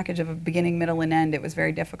photojournalism package of a beginning, middle, and end. It was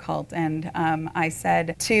very difficult. And I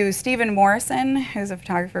said to Stephen Morrison, who's a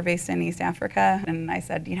photographer based in East Africa, and I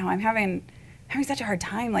said, "You know, I'm having such a hard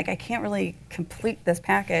time, like I can't really complete this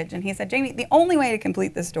package." And he said, "Jamie, the only way to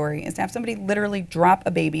complete this story is to have somebody literally drop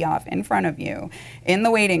a baby off in front of you in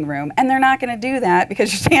the waiting room, and they're not gonna do that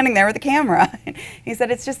because you're standing there with a camera." He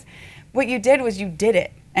said, "It's just, what you did was you did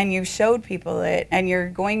it, and you showed people it, and you're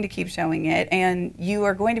going to keep showing it, and you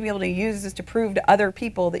are going to be able to use this to prove to other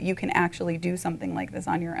people that you can actually do something like this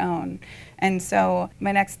on your own." And so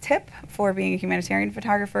my next tip for being a humanitarian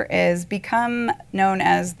photographer is become known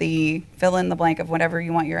as the fill in the blank of whatever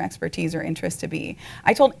you want your expertise or interest to be.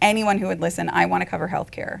 I told anyone who would listen, I want to cover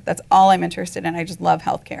healthcare. That's all I'm interested in. I just love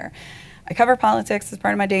healthcare. I cover politics as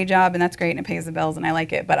part of my day job, and that's great, and it pays the bills, and I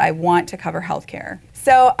like it, but I want to cover healthcare.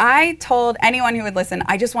 So I told anyone who would listen,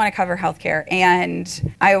 I just want to cover healthcare.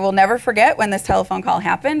 And I will never forget when this telephone call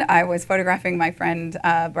happened. I was photographing my friend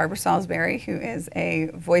Barbara Salisbury, who is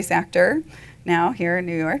a voice actor now here in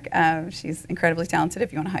New York. She's incredibly talented.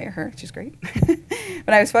 If you want to hire her, she's great.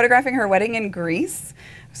 But I was photographing her wedding in Greece.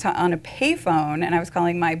 I was on a payphone, and I was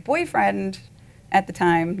calling my boyfriend at the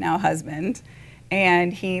time, now husband,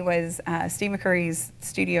 and he was Steve McCurry's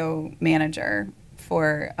studio manager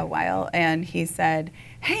for a while, and he said,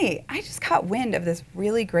 "Hey, I just caught wind of this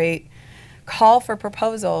really great call for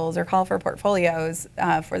proposals or call for portfolios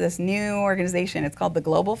for this new organization. It's called the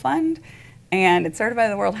Global Fund, And it's started by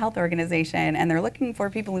the World Health Organization, and they're looking for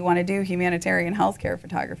people who want to do humanitarian healthcare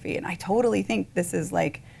photography. And I totally think this is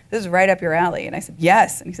right up your alley. And I said,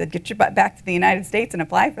 yes. And he said, get your butt back to the United States and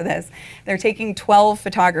apply for this. They're taking 12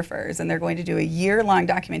 photographers, and they're going to do a year-long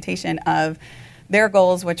documentation of their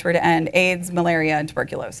goals, which were to end AIDS, malaria, and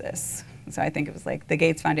tuberculosis. So I think it was like the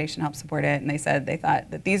Gates Foundation helped support it, and they said they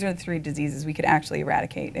thought that these are the 3 diseases we could actually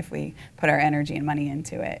eradicate if we put our energy and money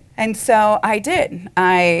into it. And so I did.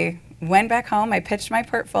 I went back home, I pitched my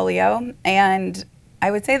portfolio, and I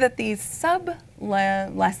would say that the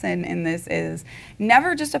lesson in this is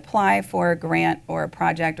never just apply for a grant or a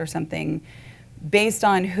project or something based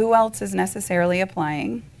on who else is necessarily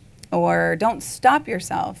applying, or don't stop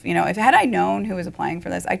yourself. You know, if had I known who was applying for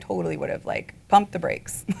this, I totally would have pumped the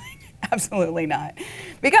brakes. Absolutely not.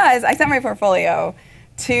 Because I sent my portfolio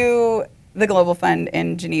to the Global Fund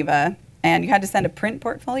in Geneva, and you had to send a print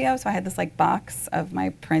portfolio, so I had this box of my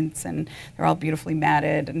prints, and they're all beautifully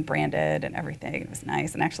matted and branded and everything. It was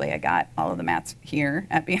nice, and actually I got all of the mats here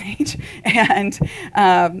at B&H, and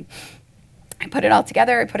I put it all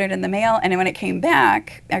together, I put it in the mail, and when it came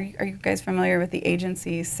back, are you guys familiar with the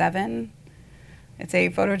agency 7? It's a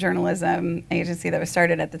photojournalism agency that was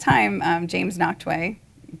started at the time. James Noctway,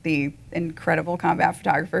 the incredible combat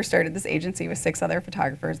photographer, started this agency with 6 other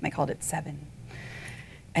photographers, and they called it 7.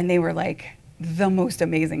 And they were the most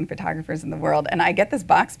amazing photographers in the world. And I get this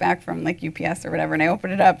box back from UPS or whatever, and I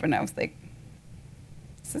open it up and I was like,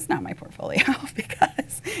 this is not my portfolio,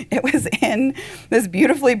 because it was in this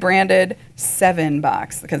beautifully branded 7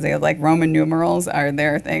 box, because they have Roman numerals are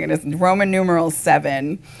their thing, and it's Roman numerals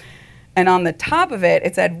 7. And on the top of it,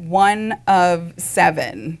 it said 1 of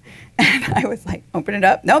 7. And I was open it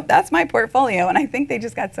up. Nope, that's my portfolio. And I think they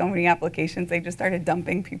just got so many applications, they just started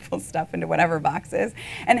dumping people's stuff into whatever boxes.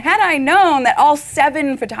 And had I known that all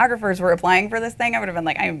 7 photographers were applying for this thing, I would have been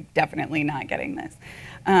I'm definitely not getting this.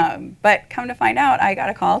 But come to find out, I got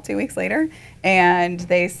a call 2 weeks later, and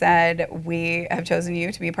they said, we have chosen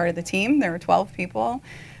you to be a part of the team. There were 12 people.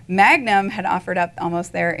 Magnum had offered up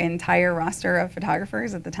almost their entire roster of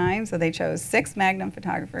photographers at the time, so they chose 6 Magnum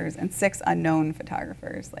photographers and 6 unknown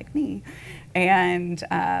photographers like me. And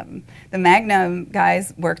the Magnum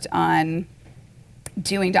guys worked on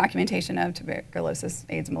doing documentation of tuberculosis,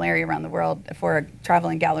 AIDS, malaria around the world for a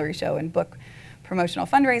traveling gallery show and book promotional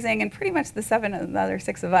fundraising, and pretty much the other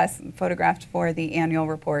 6 of us photographed for the annual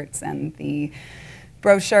reports and the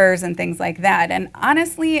brochures and things like that. And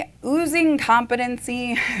honestly, oozing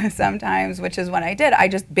competency sometimes, which is what I did, I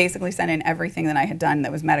just basically sent in everything that I had done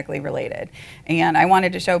that was medically related. And I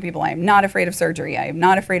wanted to show people I am not afraid of surgery, I am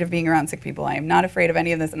not afraid of being around sick people, I am not afraid of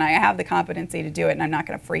any of this, and I have the competency to do it, and I'm not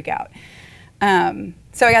going to freak out.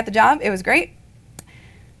 So I got the job, it was great.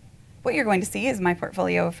 What you're going to see is my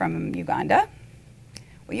portfolio from Uganda.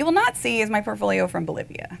 What you will not see is my portfolio from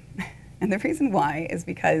Bolivia. And the reason why is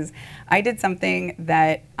because I did something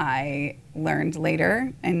that I learned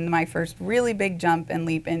later, and my first really big jump and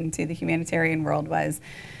leap into the humanitarian world was,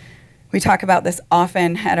 we talk about this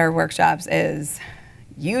often at our workshops, is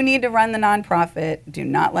you need to run the nonprofit, do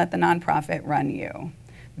not let the nonprofit run you.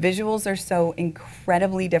 Visuals are so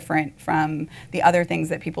incredibly different from the other things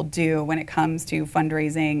that people do when it comes to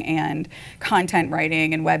fundraising and content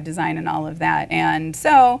writing and web design and all of that. And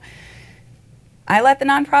so I let the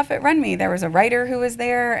nonprofit run me. There was a writer who was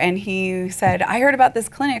there, and he said, I heard about this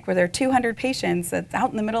clinic where there are 200 patients that's out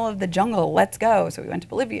in the middle of the jungle. Let's go. So we went to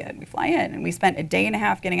Bolivia, and we fly in, and we spent a day and a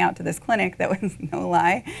half getting out to this clinic that was no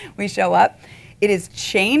lie. We show up. It is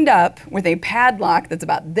chained up with a padlock that's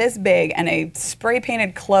about this big and a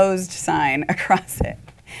spray-painted closed sign across it.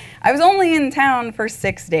 I was only in town for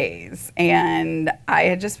 6 days, and I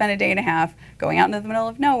had just spent a day and a half going out into the middle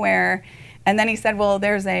of nowhere. And then he said, well,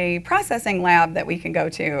 there's a processing lab that we can go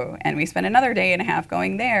to. And we spent another day and a half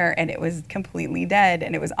going there, and it was completely dead,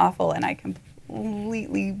 and it was awful, and I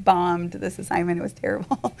completely bombed this assignment. It was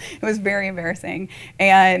terrible. It was very embarrassing.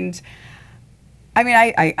 And I mean,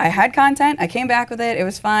 I had content. I came back with it. It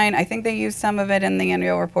was fine. I think they used some of it in the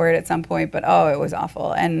annual report at some point, but oh, it was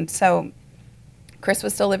awful. And so Chris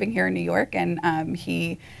was still living here in New York, and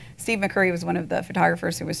Steve McCurry was one of the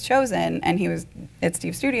photographers who was chosen, and he was at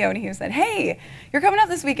Steve's studio, and he said, hey, you're coming up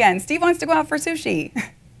this weekend. Steve wants to go out for sushi.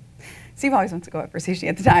 Steve always wants to go out for sushi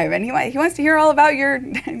at the time, and he wants to hear all about your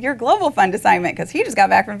Global Fund assignment, because he just got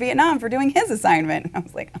back from Vietnam for doing his assignment. And I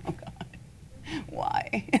was like, oh God,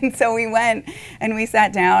 why? And so we went, and we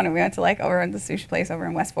sat down, and we went to over at the sushi place over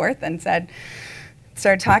in West 4th, and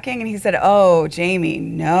started talking, and he said, oh, Jamie,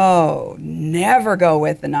 no, never go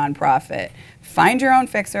with the nonprofit. Find your own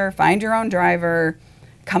fixer, find your own driver,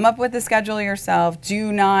 come up with the schedule yourself. Do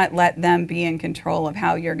not let them be in control of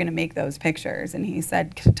how you're going to make those pictures. And he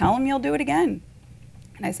said, tell them you'll do it again.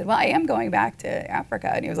 And I said, well, I am going back to Africa.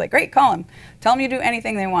 And he was like, great, call them. Tell them you do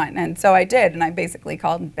anything they want. And so I did. And I basically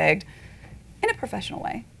called and begged in a professional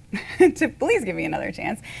way to please give me another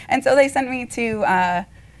chance. And so they sent me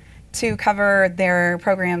to cover their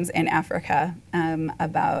programs in Africa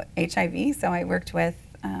about HIV. So I worked with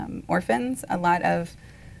orphans.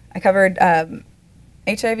 I covered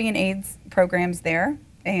HIV and AIDS programs there.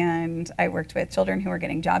 And I worked with children who were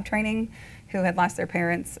getting job training, who had lost their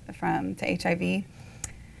parents to HIV.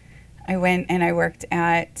 I went and I worked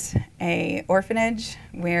at a orphanage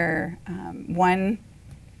where one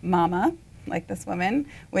mama, like this woman,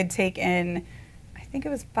 would take in, I think it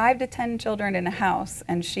was 5 to 10 children in a house,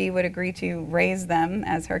 and she would agree to raise them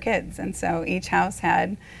as her kids. And so each house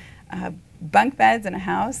had bunk beds in a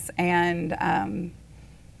house, and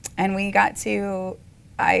we got to,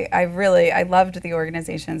 I loved the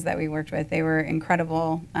organizations that we worked with. They were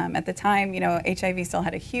incredible. At the time, HIV still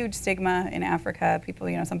had a huge stigma in Africa. People,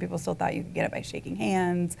 some people still thought you could get it by shaking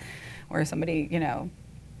hands, or somebody,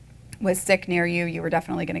 was sick near you, you were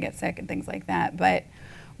definitely going to get sick and things like that. But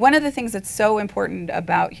one of the things that's so important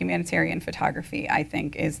about humanitarian photography, I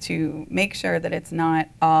think, is to make sure that it's not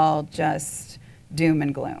all just doom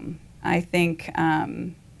and gloom. I think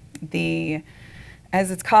as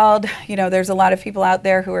it's called, there's a lot of people out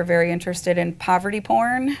there who are very interested in poverty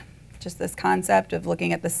porn, just this concept of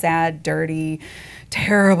looking at the sad, dirty,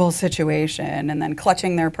 terrible situation and then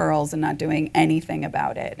clutching their pearls and not doing anything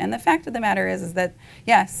about it. And the fact of the matter is that,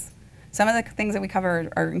 yes, some of the things that we cover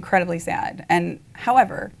are incredibly sad. And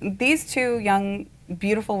however, these two young,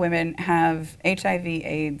 beautiful women have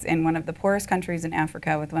HIV/AIDS in one of the poorest countries in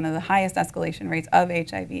Africa with one of the highest escalation rates of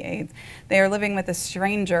HIV/AIDS. They are living with a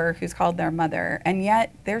stranger who's called their mother, and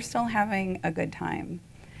yet they're still having a good time.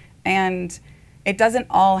 And it doesn't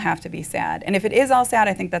all have to be sad. And if it is all sad,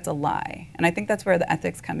 I think that's a lie. And I think that's where the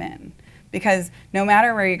ethics come in. Because no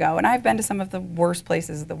matter where you go, and I've been to some of the worst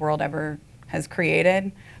places the world ever has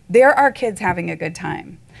created, there are kids having a good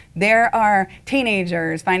time. There are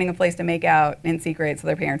teenagers finding a place to make out in secret so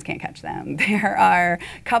their parents can't catch them. There are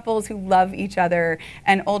couples who love each other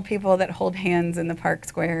and old people that hold hands in the park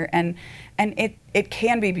square. And it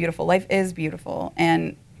can be beautiful. Life is beautiful.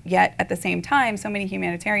 And yet at the same time, so many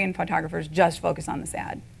humanitarian photographers just focus on the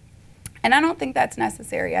sad. And I don't think that's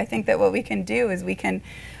necessary. I think that what we can do is we can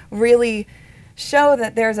really show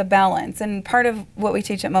that there's a balance. And part of what we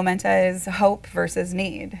teach at Momenta is hope versus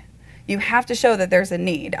need. You have to show that there's a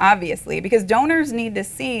need, obviously, because donors need to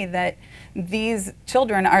see that these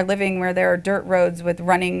children are living where there are dirt roads with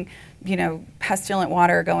running, pestilent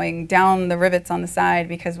water going down the rivets on the side,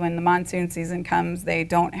 because when the monsoon season comes, they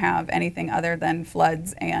don't have anything other than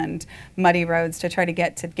floods and muddy roads to try to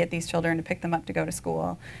get these children to pick them up to go to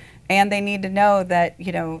school. And they need to know that,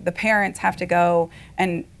 the parents have to go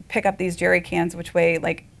and pick up these jerry cans, which weigh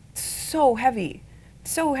like so heavy,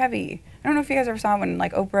 so heavy. I don't know if you guys ever saw when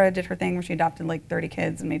like Oprah did her thing where she adopted like 30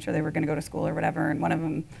 kids and made sure they were going to go to school or whatever, and one of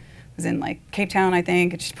them was in like Cape Town, I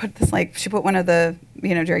think, and she put one of the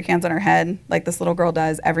jerry cans on her head like this little girl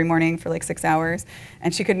does every morning for like 6 hours,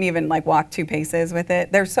 and she couldn't even like walk 2 paces with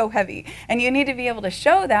it. They're so heavy, and you need to be able to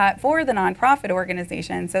show that for the nonprofit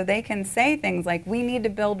organization so they can say things like, we need to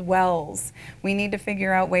build wells, we need to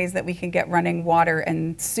figure out ways that we can get running water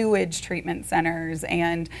and sewage treatment centers,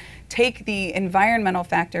 and take the environmental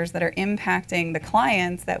factors that are impacting the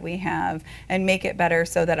clients that we have and make it better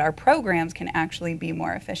so that our programs can actually be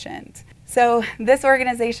more efficient. So this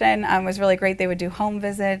organization was really great. They would do home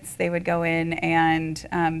visits. They would go in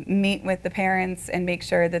and meet with the parents and make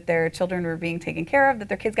sure that their children were being taken care of, that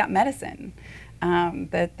their kids got medicine,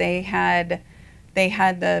 that they had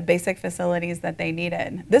the basic facilities that they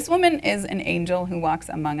needed. This woman is an angel who walks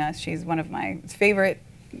among us. She's one of my favorite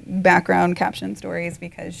background caption stories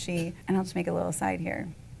because and I'll just make a little aside here.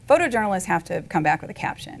 Photojournalists have to come back with a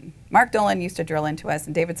caption. Mark Dolan used to drill into us,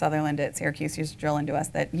 and David Sutherland at Syracuse used to drill into us,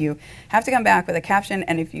 that you have to come back with a caption,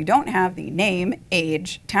 and if you don't have the name,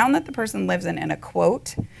 age, town that the person lives in, and a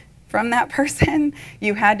quote from that person,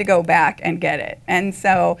 you had to go back and get it. And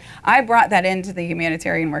so I brought that into the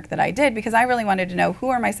humanitarian work that I did because I really wanted to know, who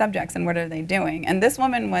are my subjects and what are they doing? And this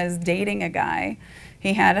woman was dating a guy.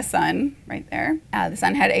 He had a son right there. The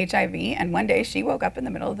son had HIV, and one day she woke up in the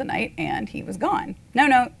middle of the night and he was gone. No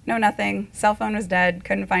note, no nothing. Cell phone was dead,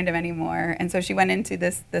 couldn't find him anymore. And so she went into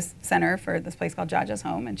this center for this place called Jaja's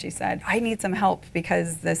Home, and she said, I need some help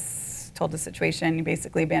because told the situation. He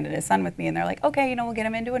basically abandoned his son with me, and they're like, okay, we'll get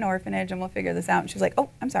him into an orphanage and we'll figure this out. And she was like, oh,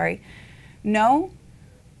 I'm sorry. No,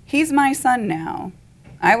 he's my son now.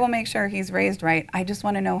 I will make sure he's raised right. I just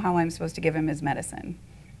want to know how I'm supposed to give him his medicine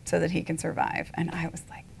so that he can survive. And I was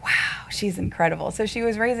like, wow, she's incredible. So she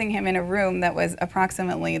was raising him in a room that was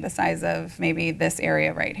approximately the size of maybe this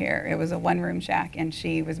area right here. It was a one-room shack, and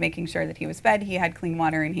she was making sure that he was fed, he had clean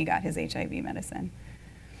water, and he got his HIV medicine.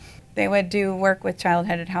 They would do work with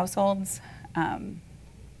child-headed households. And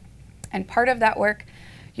part of that work,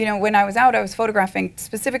 you know, when I was out, I was photographing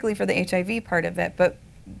specifically for the HIV part of it, but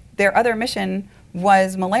their other mission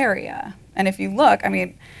was malaria. And if you look, I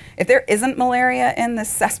mean, if there isn't malaria in the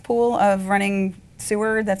cesspool of running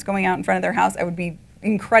sewer that's going out in front of their house, I would be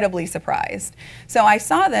incredibly surprised. So I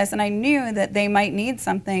saw this and I knew that they might need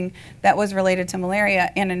something that was related to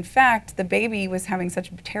malaria. And in fact, the baby was having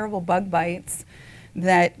such terrible bug bites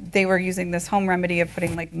that they were using this home remedy of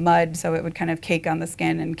putting like mud so it would kind of cake on the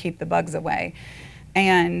skin and keep the bugs away.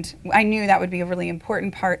 And I knew that would be a really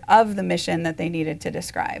important part of the mission that they needed to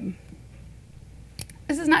describe.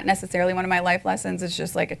 This is not necessarily one of my life lessons, it's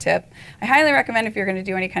just like a tip. I highly recommend if you're going to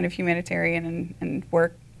do any kind of humanitarian and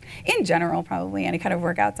work, in general probably, any kind of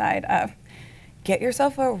work outside, get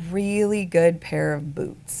yourself a really good pair of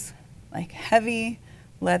boots, like heavy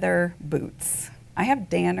leather boots. I have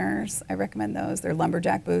Danners, I recommend those. They're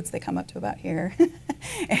lumberjack boots, they come up to about here.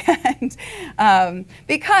 And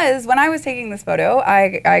because when I was taking this photo,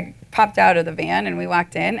 I popped out of the van and we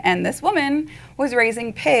walked in, and this woman was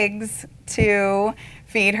raising pigs to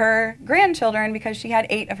feed her grandchildren because she had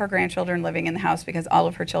 8 of her grandchildren living in the house because all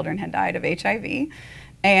of her children had died of HIV.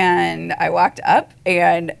 And I walked up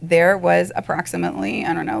and there was approximately,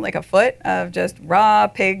 I don't know, like a foot of just raw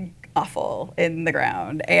pig offal in the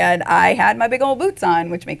ground. And I had my big old boots on,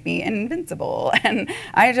 which make me invincible. And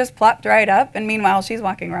I just plopped right up, and meanwhile she's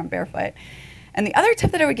walking around barefoot. And the other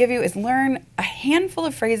tip that I would give you is learn a handful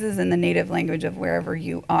of phrases in the native language of wherever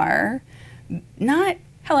you are. Not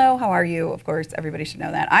hello, how are you? Of course, everybody should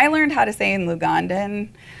know that. I learned how to say in Lugandan,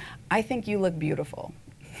 I think you look beautiful.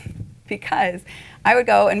 Because I would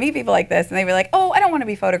go and meet people like this, and they'd be like, oh, I don't want to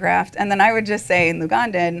be photographed. And then I would just say in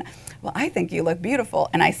Lugandan, well, I think you look beautiful.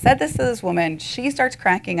 And I said this to this woman. She starts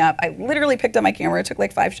cracking up. I literally picked up my camera, took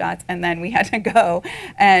like 5 shots, and then we had to go.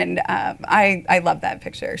 And I love that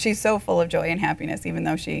picture. She's so full of joy and happiness, even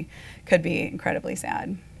though she could be incredibly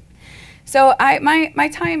sad. So my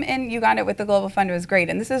time in Uganda with the Global Fund was great,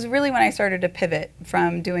 and this is really when I started to pivot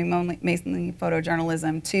from doing mainly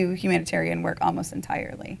photojournalism to humanitarian work almost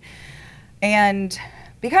entirely. And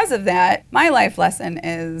because of that, my life lesson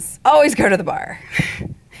is always go to the bar.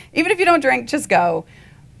 Even if you don't drink, just go.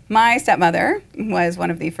 My stepmother was one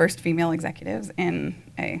of the first female executives in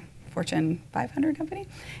a Fortune 500 company.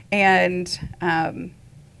 And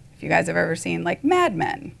if you guys have ever seen like Mad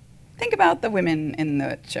Men, think about the women in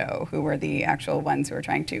the show who were the actual ones who were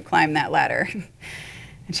trying to climb that ladder.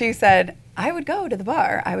 And she said, I would go to the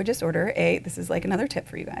bar. I would just order this is like another tip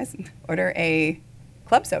for you guys, order a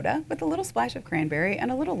club soda with a little splash of cranberry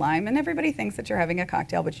and a little lime, and everybody thinks that you're having a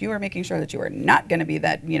cocktail, but you are making sure that you are not going to be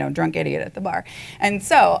that, you know, drunk idiot at the bar. And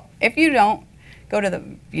so if you don't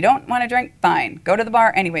if you don't want to drink, fine, go to the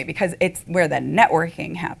bar anyway, because it's where the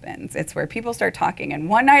networking happens. It's where people start talking. And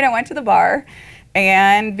one night I went to the bar,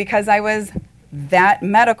 and because I was that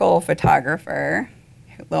medical photographer,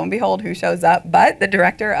 lo and behold, who shows up? But the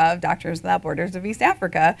director of Doctors Without Borders of East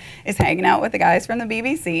Africa is hanging out with the guys from the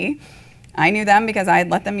BBC. I knew them because I had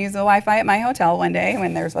let them use the Wi-Fi at my hotel one day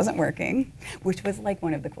when theirs wasn't working, which was like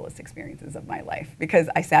one of the coolest experiences of my life, because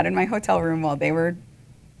I sat in my hotel room while they were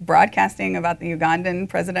broadcasting about the Ugandan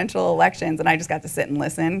presidential elections, and I just got to sit and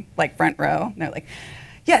listen, like front row. And they're like,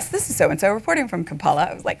 yes, this is so-and-so reporting from Kampala.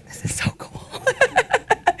 I was like, this is so cool.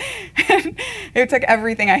 It took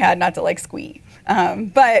everything I had not to like squee.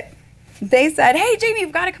 But they said, hey, Jamie,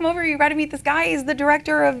 you've got to come over. You've got to meet this guy. He's the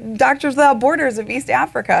director of Doctors Without Borders of East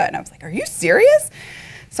Africa. And I was like, are you serious?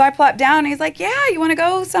 So I plopped down, and he's like, yeah, you want to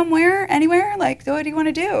go somewhere, anywhere? Like, what do you want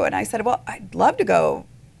to do? And I said, well, I'd love to go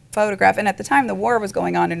photograph. And at the time, the war was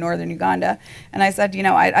going on in northern Uganda. And I said, you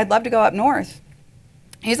know, I'd love to go up north.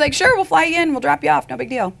 He's like, sure, we'll fly you in. We'll drop you off. No big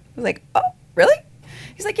deal. I was like, oh, really?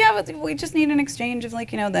 He's like, yeah, but we just need an exchange of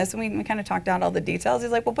like, you know, this. And we kind of talked out all the details.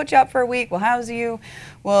 He's like, we'll put you up for a week. We'll house you.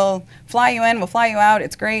 We'll fly you in. We'll fly you out.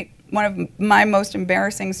 It's great. One of my most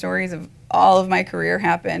embarrassing stories of all of my career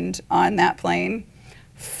happened on that plane,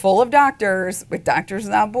 full of doctors with Doctors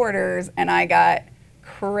Without Borders. And I got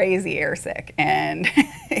crazy airsick, and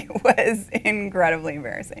it was incredibly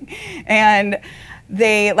embarrassing. And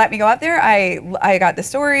they let me go out there. I got the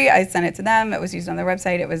story. I sent it to them. It was used on their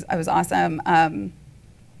website. It was awesome.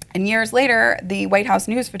 And years later, the White House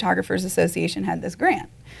News Photographers Association had this grant.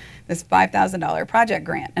 this $5,000 project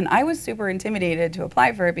grant. And I was super intimidated to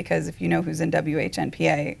apply for it because if you know who's in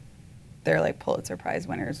WHNPA, they're like Pulitzer Prize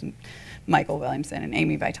winners, and Michael Williamson and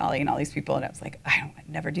Amy Vitale and all these people. And I was like, I'd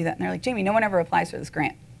never do that. And they're like, Jamie, no one ever applies for this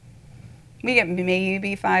grant. We get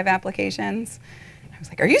maybe 5 applications. I was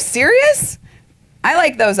like, are you serious? I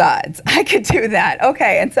like those odds. I could do that.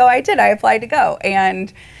 Okay, and so I did. I applied to go.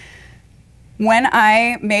 And when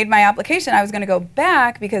I made my application, I was going to go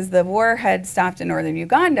back because the war had stopped in northern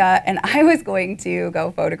Uganda, and I was going to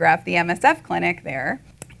go photograph the MSF clinic there.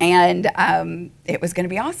 And it was going to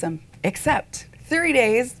be awesome, except 3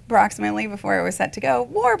 days approximately before it was set to go,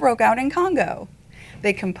 war broke out in Congo.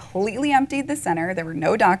 They completely emptied the center. There were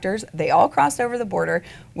no doctors. They all crossed over the border,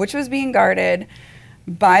 which was being guarded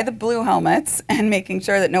by the blue helmets and making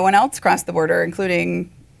sure that no one else crossed the border,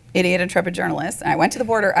 including idiot intrepid journalists. And I went to the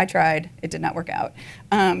border. I tried. It did not work out.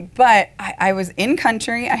 But I was in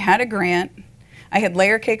country. I had a grant. I had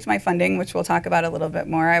layer caked my funding, which we'll talk about a little bit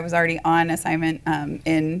more. I was already on assignment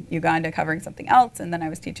in Uganda covering something else, and then I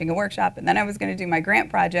was teaching a workshop, and then I was going to do my grant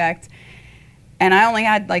project. And I only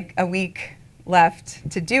had like a week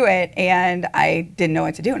left to do it, and I didn't know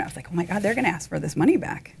what to do. And I was like, oh my God, they're going to ask for this money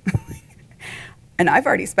back. And I've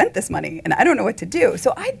already spent this money, and I don't know what to do.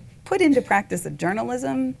 So I put into practice a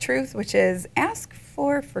journalism truth, which is ask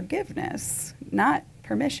for forgiveness, not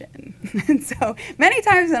permission. And so many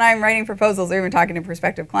times when I'm writing proposals or even talking to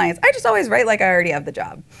prospective clients, I just always write like I already have the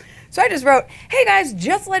job. So I just wrote, hey guys,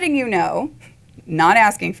 just letting you know, not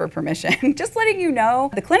asking for permission, just letting you know,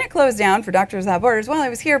 the clinic closed down for Doctors Without Borders while I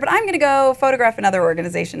was here, but I'm going to go photograph another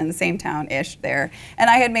organization in the same town-ish there. And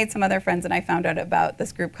I had made some other friends, and I found out about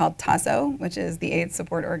this group called TASO, which is the AIDS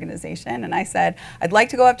Support Organization. And I said, I'd like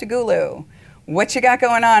to go up to Gulu. What you got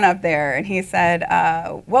going on up there? And he said,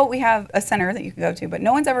 well, we have a center that you can go to, but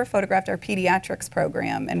no one's ever photographed our pediatrics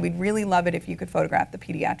program, and we'd really love it if you could photograph the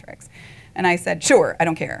pediatrics. And I said, sure, I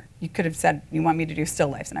don't care. You could have said you want me to do still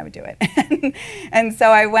lifes, and I would do it. And so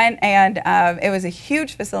I went, and it was a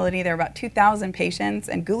huge facility. There were about 2,000 patients,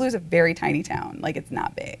 and Gulu's a very tiny town. Like, it's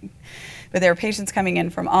not big. But there were patients coming in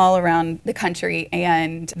from all around the country,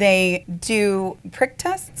 and they do prick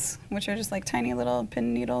tests, which are just like tiny little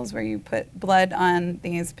pin needles where you put blood on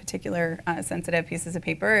these particular sensitive pieces of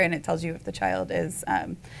paper, and it tells you if the child is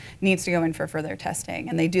needs to go in for further testing.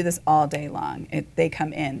 And they do this all day long. They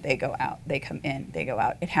come in, they go out, they come in, they go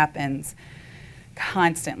out. It happens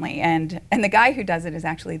constantly. And the guy who does it is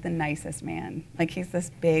actually the nicest man. Like, he's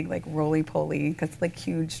this big, like, roly-poly, got like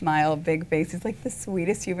huge smile, big face. He's like the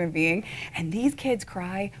sweetest human being. And these kids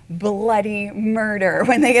cry bloody murder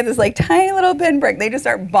when they get this like tiny little pinprick. They just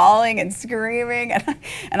start bawling and screaming.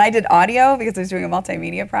 And I did audio because I was doing a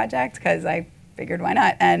multimedia project because I figured why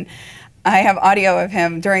not. And I have audio of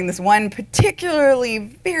him during this one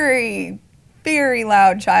particularly very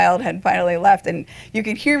loud child had finally left, and you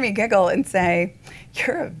could hear me giggle and say,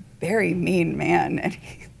 you're a very mean man.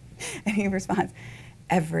 And he responds,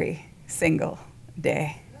 every single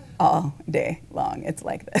day, all day long, it's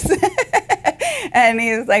like this. And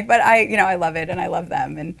he's like, but I love it, and I love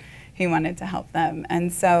them, and he wanted to help them.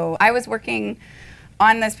 And so I was working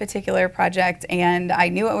on this particular project, and I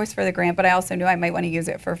knew it was for the grant, but I also knew I might want to use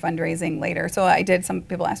it for fundraising later. So I did. Some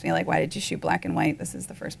people asked me, like, why did you shoot black and white? This is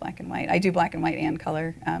the first black and white. I do black and white and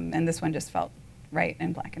color, and this one just felt right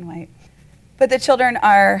in black and white. But the children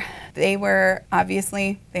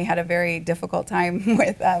they had a very difficult time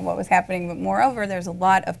with what was happening. But moreover, there's a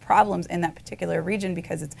lot of problems in that particular region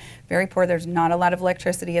because it's very poor. There's not a lot of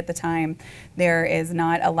electricity at the time. There is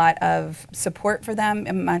not a lot of support for them.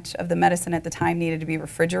 And much of the medicine at the time needed to be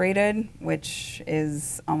refrigerated, which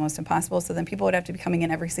is almost impossible. So then people would have to be coming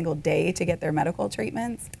in every single day to get their medical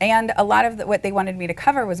treatments. And a lot of what they wanted me to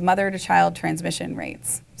cover was mother-to-child transmission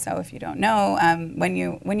rates. So if you don't know, when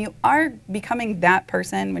you are becoming that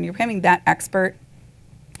person, when you're becoming that expert,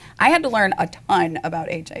 I had to learn a ton about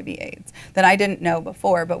HIV/AIDS that I didn't know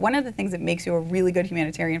before. But one of the things that makes you a really good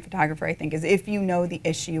humanitarian photographer, I think, is if you know the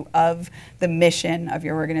issue of the mission of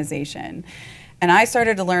your organization. And I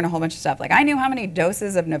started to learn a whole bunch of stuff. Like, I knew how many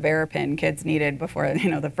doses of Nevirapine kids needed before,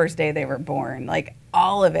 the first day they were born. Like,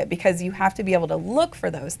 all of it, because you have to be able to look for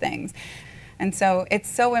those things. And so it's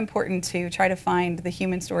so important to try to find the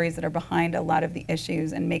human stories that are behind a lot of the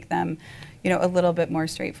issues and make them, a little bit more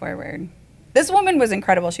straightforward. This woman was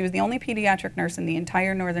incredible. She was the only pediatric nurse in the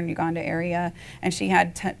entire northern Uganda area, and she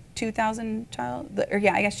had 2,000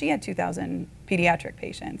 she had 2,000 pediatric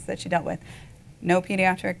patients that she dealt with. No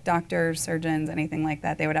pediatric doctors, surgeons, anything like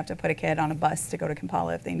that. They would have to put a kid on a bus to go to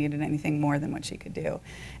Kampala if they needed anything more than what she could do.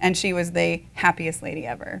 And she was the happiest lady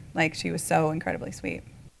ever. Like, she was so incredibly sweet.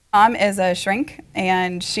 Mom is a shrink,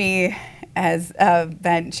 and she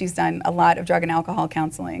she's done a lot of drug and alcohol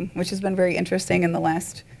counseling, which has been very interesting in the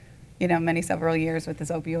last several years with this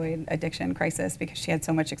opioid addiction crisis, because she had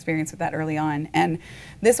so much experience with that early on. And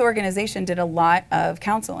this organization did a lot of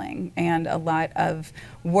counseling and a lot of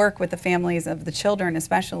work with the families of the children,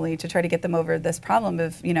 especially, to try to get them over this problem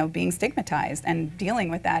of, being stigmatized and dealing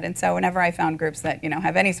with that. And so whenever I found groups that,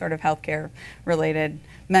 have any sort of healthcare related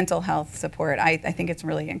mental health support, I think it's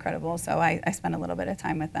really incredible. So I spent a little bit of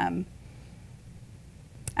time with them.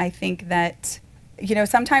 I think that,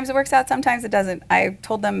 sometimes it works out, sometimes it doesn't. I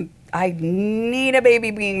told them, I need a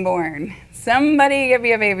baby being born. Somebody give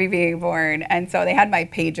me a baby being born. And so they had my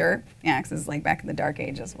pager. Yeah, because this is like back in the dark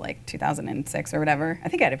ages, like 2006 or whatever. I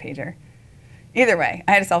think I had a pager. Either way,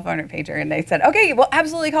 I had a cell phone and a pager, and they said, okay, we'll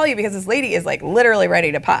absolutely call you because this lady is like literally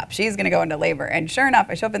ready to pop. She's gonna go into labor. And sure enough,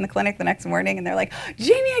 I show up in the clinic the next morning and they're like,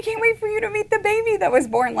 Jamie, I can't wait for you to meet the baby that was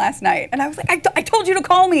born last night. And I was like, I told you to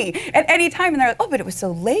call me at any time. And they're like, oh, but it was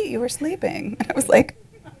so late, you were sleeping. And I was like,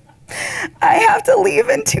 I have to leave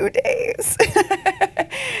in 2 days. But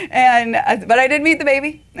I did meet the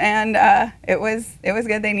baby, and it was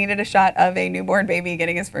good. They needed a shot of a newborn baby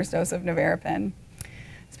getting his first dose of Nevarapin.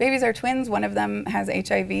 These babies are twins. One of them has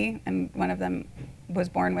HIV, and one of them was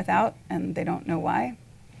born without, and they don't know why.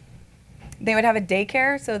 They would have a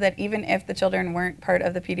daycare so that even if the children weren't part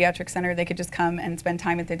of the pediatric center, they could just come and spend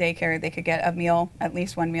time at the daycare. They could get a meal, at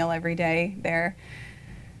least one meal every day there.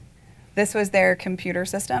 This was their computer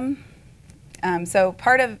system. So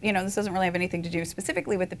part of, this doesn't really have anything to do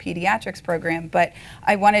specifically with the pediatrics program, but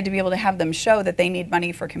I wanted to be able to have them show that they need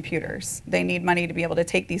money for computers. They need money to be able to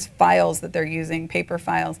take these files that they're using, paper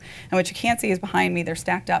files, and what you can't see is behind me, they're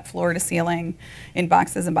stacked up floor to ceiling in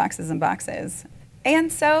boxes and boxes and boxes.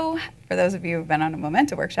 And so, for those of you who've been on a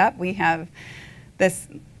Momenta workshop, we have this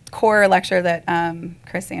core lecture that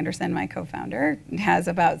Chris Anderson, my co-founder, has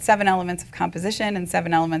about 7 elements of composition and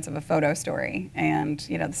 7 elements of a photo story. And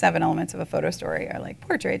the 7 elements of a photo story are like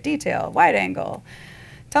portrait, detail, wide angle,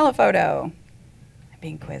 telephoto. I'm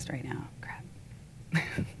being quizzed right now, crap.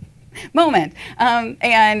 Moment.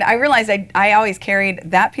 And I realized I always carried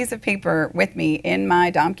that piece of paper with me in my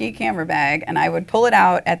Domke camera bag, and I would pull it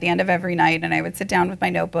out at the end of every night, and I would sit down with my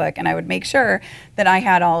notebook, and I would make sure that I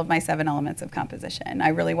had all of my 7 elements of composition. I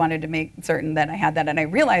really wanted to make certain that I had that, and I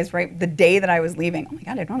realized right the day that I was leaving, oh my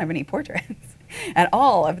God, I don't have any portraits at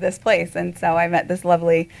all of this place. And so I met this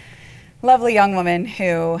lovely young woman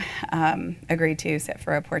who agreed to sit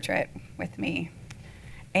for a portrait with me.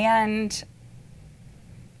 And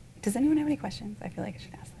does anyone have any questions? I feel like I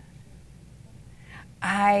should ask that.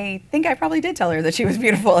 I think I probably did tell her that she was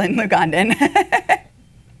beautiful in Lugandan.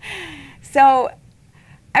 So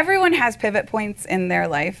everyone has pivot points in their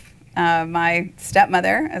life. My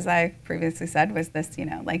stepmother, as I previously said, was this,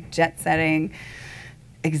 like jet-setting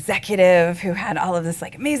executive who had all of this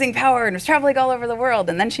like amazing power and was traveling all over the world.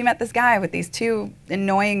 And then she met this guy with these 2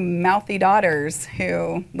 annoying, mouthy daughters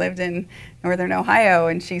who lived in Northern Ohio.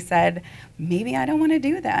 And she said, maybe I don't want to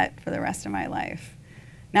do that for the rest of my life.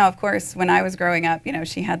 Now, of course, when I was growing up,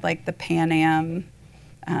 she had like the Pan Am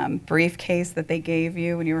briefcase that they gave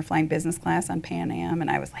you when you were flying business class on Pan Am.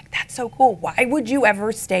 And I was like, that's so cool. Why would you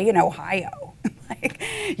ever stay in Ohio? Like,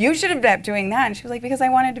 you should have kept doing that. And she was like, because I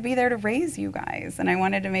wanted to be there to raise you guys. And I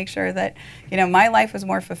wanted to make sure that, my life was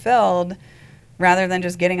more fulfilled rather than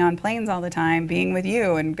just getting on planes all the time, being with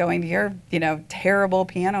you and going to your, terrible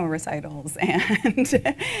piano recitals and,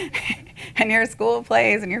 and your school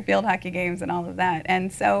plays and your field hockey games and all of that.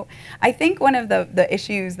 And so I think one of the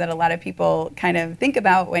issues that a lot of people kind of think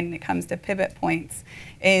about when it comes to pivot points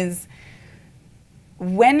is,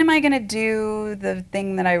 when am I going to do the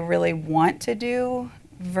thing that I really want to do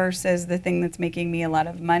versus the thing that's making me a lot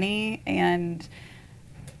of money? And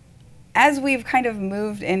as we've kind of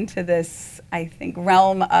moved into this, I think,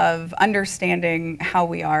 realm of understanding how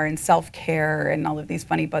we are and self-care and all of these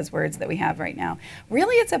funny buzzwords that we have right now,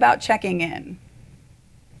 really it's about checking in.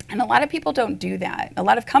 And a lot of people don't do that. A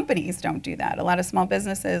lot of companies don't do that. A lot of small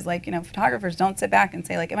businesses, like, photographers don't sit back and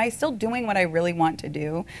say, like, am I still doing what I really want to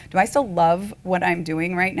do? Do I still love what I'm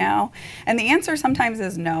doing right now? And the answer sometimes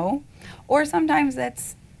is no, or sometimes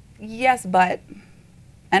it's yes, but.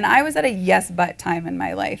 And I was at a yes, but time in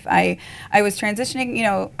my life. I was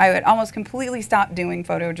transitioning, I had almost completely stopped doing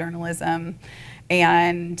photojournalism.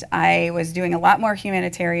 And I was doing a lot more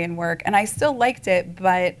humanitarian work, and I still liked it,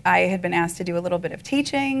 but I had been asked to do a little bit of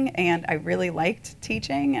teaching, and I really liked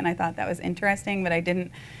teaching, and I thought that was interesting, but I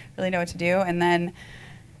didn't really know what to do. And then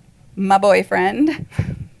my boyfriend,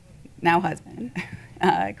 now husband,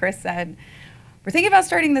 Chris said, we're thinking about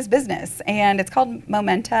starting this business, and it's called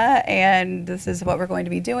Momenta, and this is what we're going to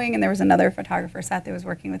be doing. And there was another photographer, Seth, who was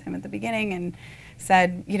working with him at the beginning, and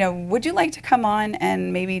said, you know, would you like to come on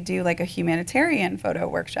and maybe do like a humanitarian photo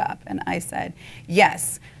workshop? And I said,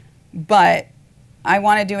 yes, but I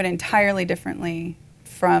want to do it entirely differently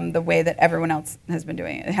from the way that everyone else has been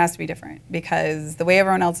doing it. It has to be different, because the way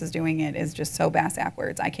everyone else is doing it is just so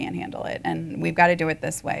backwards. I can't handle it, and we've got to do it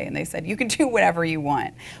this way. And they said, you can do whatever you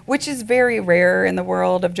want, which is very rare in the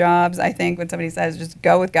world of jobs, I think, when somebody says, just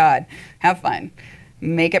go with God, have fun,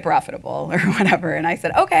 make it profitable, or whatever. And I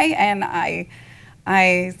said, okay, and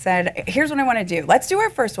I said, here's what I want to do. Let's do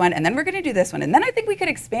our first one, and then we're going to do this one. And then I think we could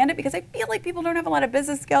expand it, because I feel like people don't have a lot of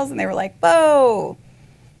business skills. And they were like, whoa,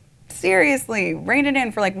 seriously, rein it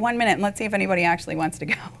in for like 1 minute, and let's see if anybody actually wants to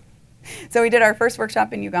go. So we did our first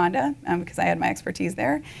workshop in Uganda, because I had my expertise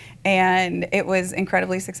there. And it was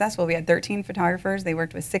incredibly successful. We had 13 photographers. They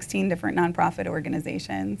worked with 16 different nonprofit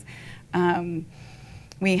organizations.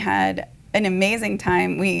 We had an amazing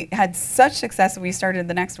time. We had such success that we started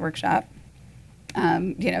the next workshop.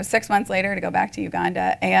 6 months later, to go back to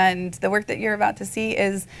Uganda. And the work that you're about to see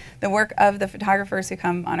is the work of the photographers who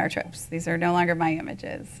come on our trips. These are no longer my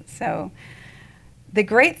images. So the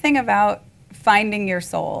great thing about finding your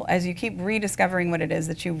soul, as you keep rediscovering what it is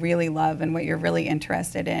that you really love and what you're really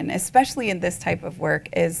interested in, especially in this type of work,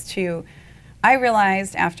 is I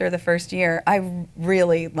realized after the first year, I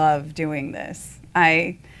really love doing this.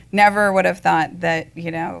 I never would have thought that,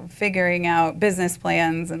 figuring out business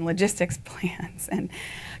plans and logistics plans and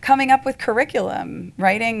coming up with curriculum,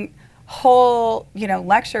 writing whole,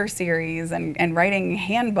 lecture series and writing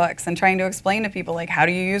handbooks and trying to explain to people, like, how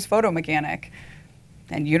do you use Photo Mechanic?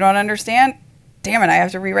 And you don't understand? Damn it, I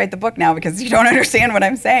have to rewrite the book now because you don't understand what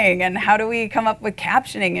I'm saying. And how do we come up with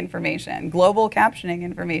captioning information, global captioning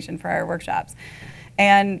information for our workshops?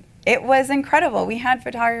 And it was incredible. We had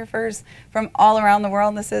photographers from all around the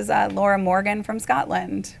world. This is Laura Morgan from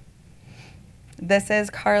Scotland. This is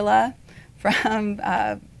Carla from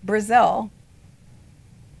Brazil.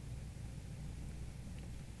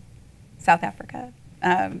 South Africa.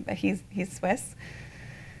 He's Swiss.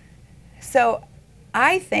 So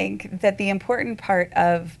I think that the important part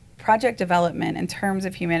of project development in terms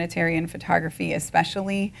of humanitarian photography,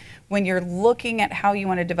 especially when you're looking at how you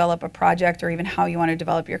want to develop a project or even how you want to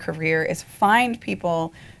develop your career, is find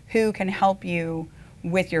people who can help you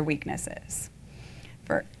with your weaknesses.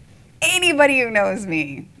 For anybody who knows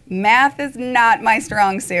me, math is not my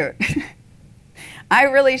strong suit. I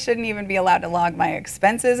really shouldn't even be allowed to log my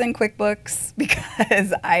expenses in QuickBooks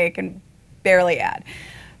because I can barely add.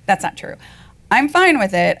 That's not true. I'm fine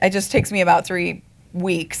with it. It just takes me about 3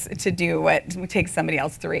 weeks to do what takes somebody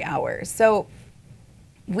else 3 hours. So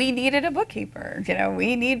we needed a bookkeeper.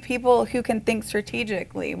 We need people who can think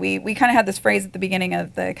strategically. We kind of had this phrase at the beginning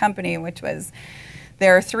of the company, which was,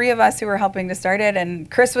 there are 3 of us who were helping to start it, and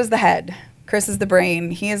Chris was the head. Chris is the brain.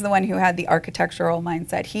 He is the one who had the architectural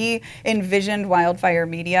mindset. He envisioned Wildfire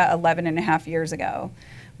Media 11.5 years ago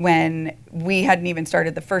when we hadn't even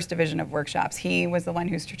started the first division of workshops. He was the one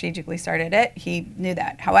who strategically started it. He knew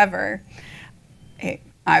that. However,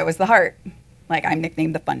 I was the heart. Like, I'm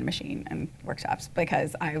nicknamed the fun machine in workshops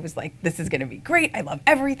because I was like, this is gonna be great. I love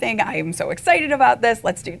everything. I am so excited about this.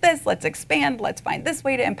 Let's do this, let's expand, let's find this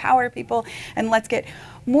way to empower people, and let's get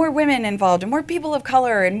more women involved and more people of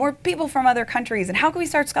color and more people from other countries, and how can we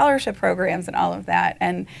start scholarship programs and all of that.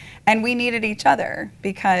 And we needed each other,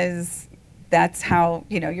 because that's how,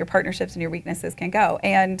 your partnerships and your weaknesses can go.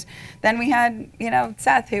 And then we had,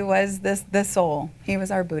 Seth, who was the soul. He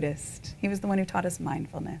was our Buddhist. He was the one who taught us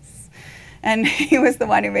mindfulness. And he was the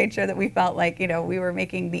one who made sure that we felt like, we were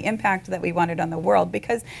making the impact that we wanted on the world.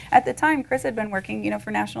 Because at the time, Chris had been working,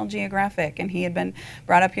 for National Geographic, and he had been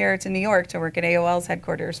brought up here to New York to work at AOL's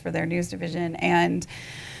headquarters for their news division. And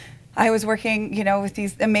I was working, with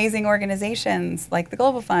these amazing organizations like the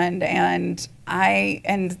Global Fund, and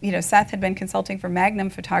Seth had been consulting for Magnum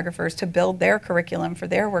photographers to build their curriculum for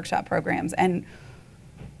their workshop programs. And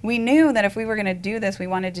we knew that if we were going to do this, we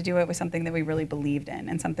wanted to do it with something that we really believed in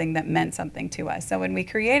and something that meant something to us. So when we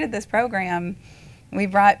created this program, we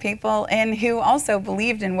brought people in who also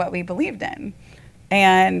believed in what we believed in,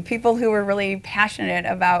 and people who were really passionate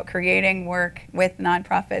about creating work with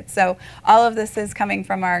nonprofits. So all of this is coming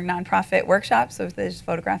from our nonprofit workshops, so there's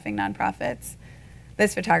photographing nonprofits.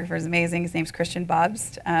 This photographer is amazing. His name's Christian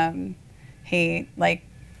Bobst. He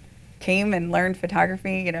came and learned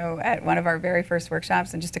photography, at one of our very first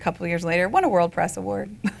workshops, and just a couple of years later won a World Press Award,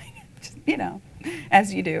 just,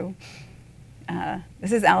 as you do.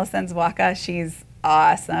 This is Alison Zwaka. She's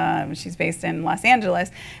awesome. She's based in Los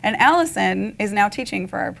Angeles. And Allison is now teaching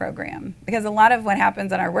for our program, because a lot of what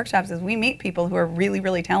happens at our workshops is we meet people who are really,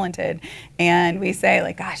 really talented, and we say,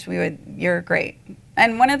 like, gosh, you're great.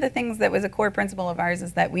 And one of the things that was a core principle of ours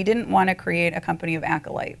is that we didn't want to create a company of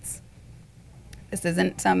acolytes. This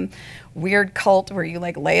isn't some weird cult where you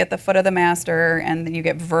like lay at the foot of the master and then you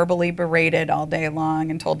get verbally berated all day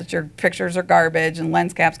long and told that your pictures are garbage and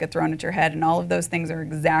lens caps get thrown at your head, and all of those things are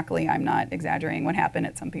exactly, I'm not exaggerating, what happened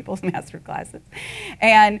at some people's master classes.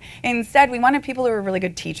 And instead, we wanted people who were really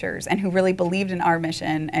good teachers and who really believed in our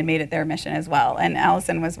mission and made it their mission as well. And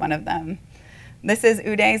Allison was one of them. This is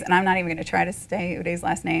Uday's, and I'm not even going to try to say Uday's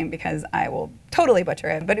last name because I will totally butcher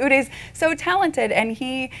it. But Uday's so talented, and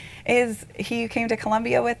he came to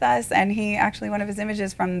Columbia with us, and he actually, one of his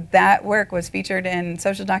images from that work was featured in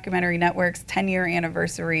Social Documentary Network's 10-year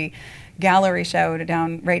anniversary gallery show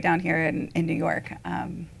right down here in New York.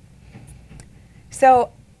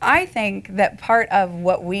 So I think that part of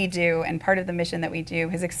what we do and part of the mission that we do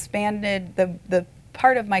has expanded the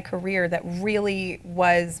part of my career that really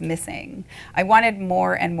was missing. I wanted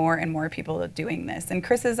more and more and more people doing this. And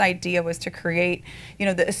Chris's idea was to create,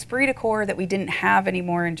 the esprit de corps that we didn't have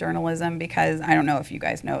anymore in journalism, because I don't know if you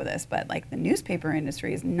guys know this, but like the newspaper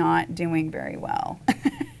industry is not doing very well.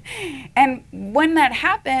 And when that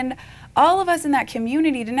happened, all of us in that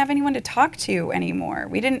community didn't have anyone to talk to anymore.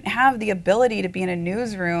 We didn't have the ability to be in a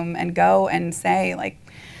newsroom and go and say, like,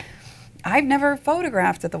 I've never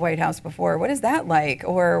photographed at the White House before. What is that like?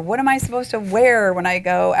 Or what am I supposed to wear when I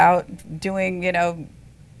go out doing,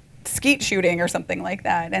 skeet shooting or something like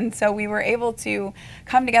that? And so we were able to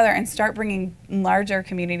come together and start bringing larger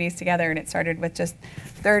communities together. And it started with just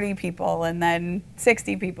 30 people and then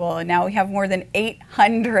 60 people. And now we have more than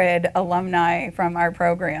 800 alumni from our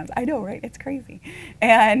programs. I know, right? It's crazy.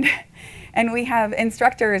 And we have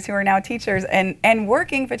instructors who are now teachers and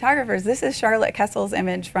working photographers. This is Charlotte Kessel's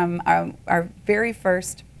image from our very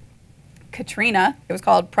first Katrina. It was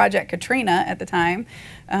called Project Katrina at the time,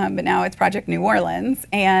 but now it's Project New Orleans.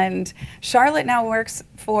 And Charlotte now works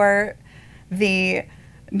for the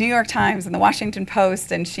New York Times and the Washington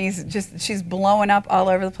Post, and she's blowing up all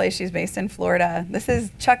over the place. She's based in Florida. This is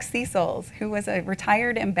Chuck Cecil's, who was a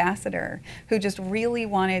retired ambassador who just really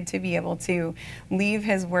wanted to be able to leave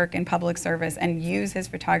his work in public service and use his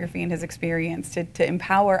photography and his experience to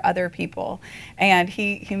empower other people. And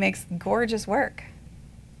he makes gorgeous work.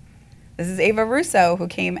 This is Ava Russo, who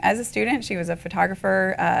came as a student. She was a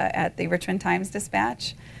photographer at the Richmond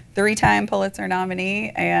Times-Dispatch, 3-time Pulitzer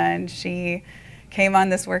nominee, and she came on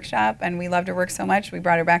this workshop, and we loved her work so much we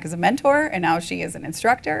brought her back as a mentor, and now she is an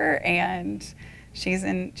instructor, and she's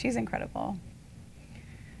incredible.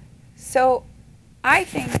 So I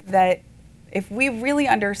think that if we really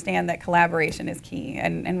understand that collaboration is key,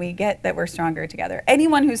 and we get that we're stronger together,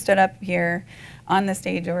 anyone who stood up here on the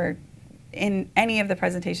stage or in any of the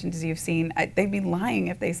presentations you've seen, they'd be lying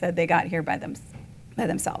if they said they got here by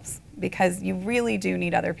themselves, because you really do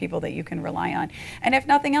need other people that you can rely on. And if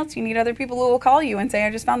nothing else, you need other people who will call you and say,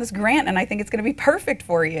 I just found this grant and I think it's going to be perfect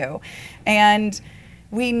for you. And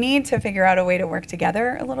we need to figure out a way to work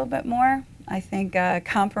together a little bit more. I think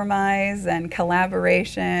compromise and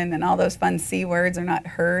collaboration and all those fun C words are not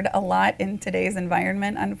heard a lot in today's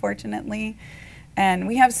environment, unfortunately. And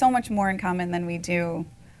we have so much more in common than we do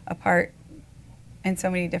apart in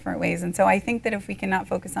so many different ways. And so I think that if we cannot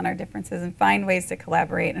focus on our differences and find ways to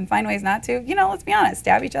collaborate and find ways not to, let's be honest,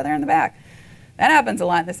 stab each other in the back. That happens a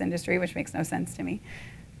lot in this industry, which makes no sense to me.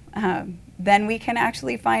 Then we can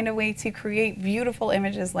actually find a way to create beautiful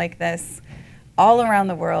images like this all around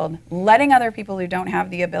the world, letting other people who don't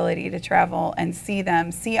have the ability to travel and see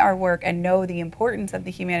them, see our work, and know the importance of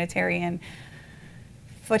the humanitarian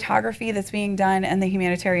photography that's being done and the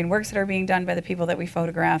humanitarian works that are being done by the people that we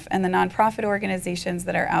photograph and the nonprofit organizations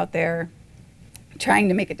that are out there trying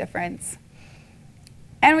to make a difference.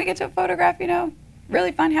 And we get to photograph,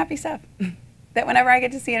 really fun, happy stuff that whenever I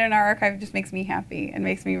get to see it in our archive, it just makes me happy and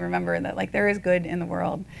makes me remember that like there is good in the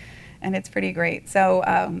world, and it's pretty great. So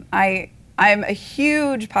I'm a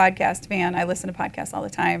huge podcast fan. I listen to podcasts all the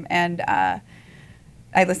time, and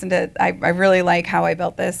I really like How I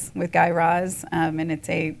Built This with Guy Raz, and it's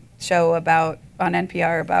a show on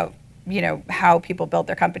NPR about, how people built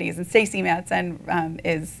their companies. And Stacey Mattson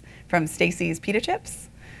is from Stacey's Pita Chips.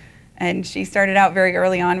 And she started out very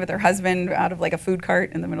early on with her husband out of like a food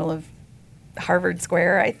cart in the middle of Harvard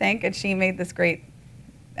Square, I think. And she made this great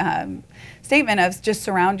statement of just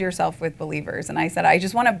surround yourself with believers. And I said, I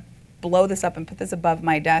just want to blow this up and put this above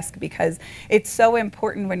my desk because it's so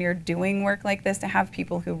important when you're doing work like this to have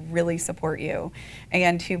people who really support you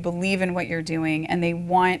and who believe in what you're doing, and they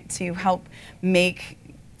want to help make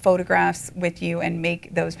photographs with you and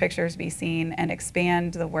make those pictures be seen and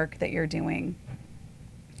expand the work that you're doing.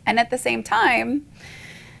 And at the same time,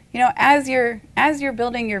 you know, as you're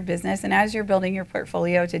building your business and as you're building your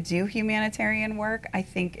portfolio to do humanitarian work, I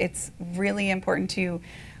think it's really important to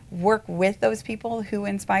work with those people who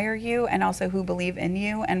inspire you and also who believe in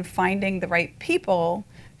you, and finding the right people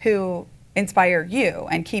who inspire you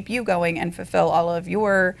and keep you going and fulfill all of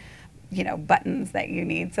your, you know, buttons that you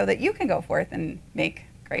need so that you can go forth and make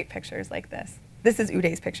great pictures like this. This is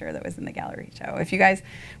Uday's picture that was in the gallery show. If you guys,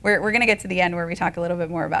 we're going to get to the end where we talk a little bit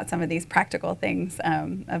more about some of these practical things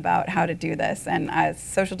about how to do this. And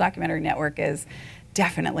Social Documentary Network is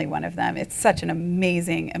definitely one of them. It's such an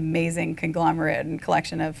amazing, amazing conglomerate and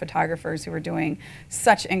collection of photographers who are doing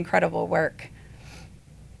such incredible work.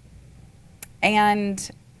 And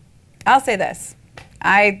I'll say this.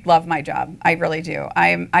 I love my job. I really do.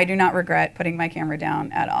 I do not regret putting my camera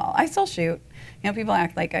down at all. I still shoot. You know, people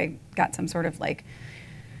act like I got some sort of like,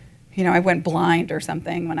 you know, I went blind or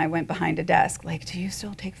something when I went behind a desk. Like, do you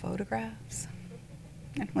still take photographs?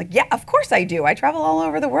 And I'm like, yeah, of course I do. I travel all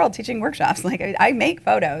over the world teaching workshops. Like, I make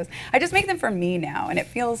photos. I just make them for me now, and it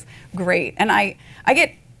feels great. And I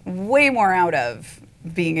get way more out of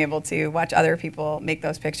being able to watch other people make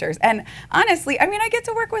those pictures. And honestly, I mean, I get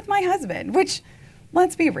to work with my husband, which,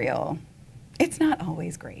 let's be real, it's not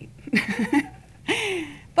always great.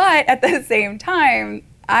 But at the same time,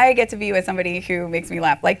 I get to be with somebody who makes me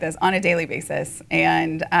laugh like this on a daily basis.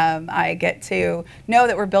 And I get to know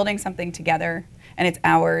that we're building something together, and it's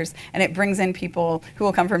ours, and it brings in people who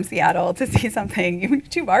will come from Seattle to see something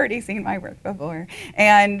you've already seen my work before,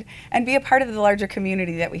 and be a part of the larger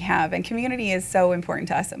community that we have. And community is so important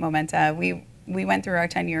to us at Momenta. We went through our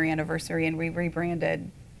 10-year anniversary, and we rebranded.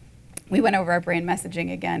 We went over our brand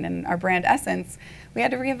messaging again, and our brand essence, we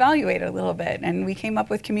had to reevaluate a little bit, and we came up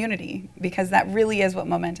with community, because that really is what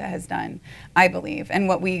Momenta has done, I believe, and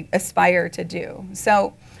what we aspire to do.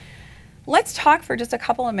 So let's talk for just a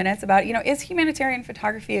couple of minutes about, you know, is humanitarian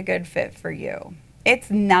photography a good fit for you?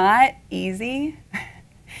 It's not easy.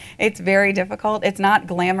 It's very difficult. It's not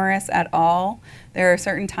glamorous at all. There are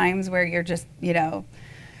certain times where you're just, you know,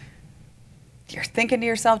 you're thinking to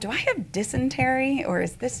yourself, do I have dysentery, or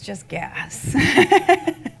is this just gas?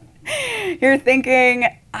 You're thinking,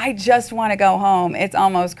 I just want to go home. It's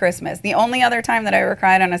almost Christmas. The only other time that I ever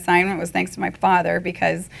cried on assignment was thanks to my father,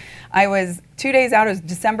 because I was 2 days out. It was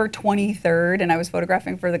December 23rd, and I was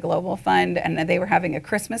photographing for the Global Fund, and they were having a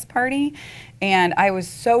Christmas party, and I was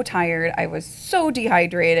so tired. I was so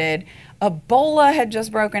dehydrated. Ebola had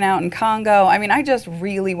just broken out in Congo. I mean, I just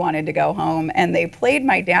really wanted to go home, and they played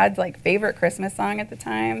my dad's like favorite Christmas song at the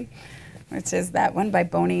time, which is that one by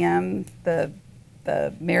Boney M, the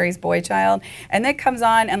Mary's Boy Child. And that comes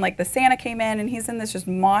on, and like the Santa came in, and he's in this just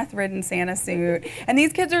moth-ridden Santa suit, and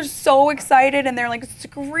these kids are so excited, and they're like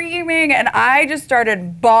screaming, and I just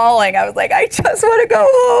started bawling. I was like, I just want to go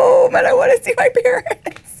home, and I want to see my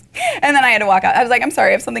parents. And then I had to walk out. I was like, I'm sorry,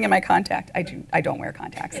 I have something in my contact. I don't wear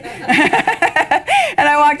contacts. And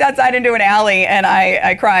I walked outside into an alley, and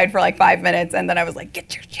I cried for like 5 minutes, and then I was like,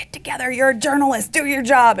 get your shit together, you're a journalist, do your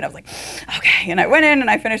job. And I was like, okay. And I went in and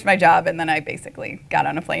I finished my job, and then I basically got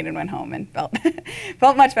on a plane and went home and felt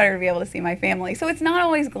much better to be able to see my family. So it's not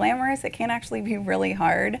always glamorous. It can actually be really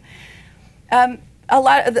hard. A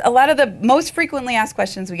lot of the most frequently asked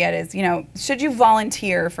questions we get is, you know, should you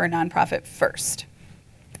volunteer for a nonprofit first?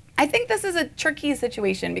 I think this is a tricky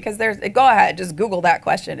situation, because go ahead, just Google that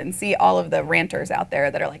question and see all of the ranters out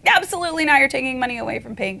there that are like, absolutely not, you're taking money away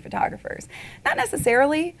from paying photographers. Not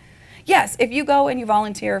necessarily. Yes, if you go and you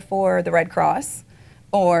volunteer for the Red Cross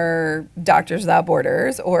or Doctors Without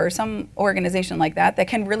Borders or some organization like that that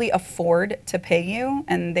can really afford to pay you,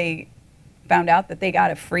 and they found out that they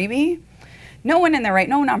got a freebie, no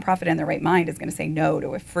nonprofit in their right mind is going to say no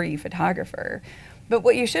to a free photographer. But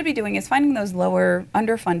what you should be doing is finding those lower,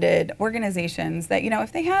 underfunded organizations that, you know,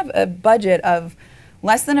 if they have a budget of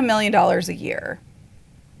less than $1 million a year,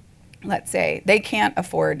 let's say, they can't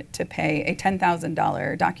afford to pay a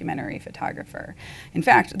 $10,000 documentary photographer. In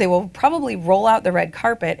fact, they will probably roll out the red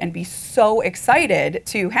carpet and be so excited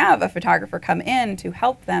to have a photographer come in to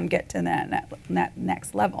help them get to that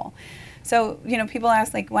next level. So, you know, people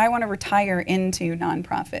ask, like, well, I want to retire into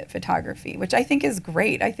nonprofit photography, which I think is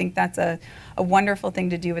great. I think that's a wonderful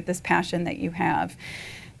thing to do with this passion that you have.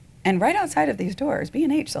 And right outside of these doors,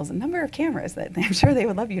 B&H sells a number of cameras that I'm sure they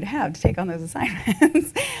would love you to have to take on those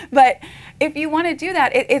assignments. But if you want to do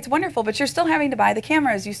that, it's wonderful, but you're still having to buy the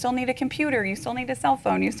cameras. You still need a computer. You still need a cell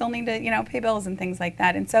phone. You still need to, pay bills and things like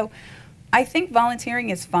that. And so I think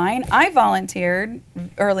volunteering is fine. I volunteered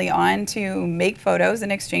early on to make photos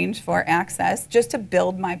in exchange for access just to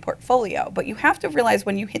build my portfolio. But you have to realize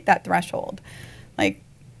when you hit that threshold, like,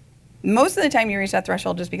 most of the time you reach that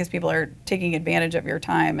threshold just because people are taking advantage of your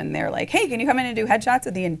time and they're like, hey, can you come in and do headshots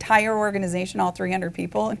of the entire organization, all 300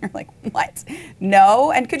 people? And you're like, what?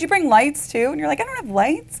 No. And could you bring lights too? And you're like, I don't have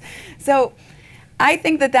lights. So I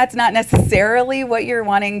think that that's not necessarily what you're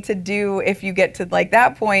wanting to do if you get to like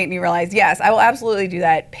that point and you realize, yes, I will absolutely do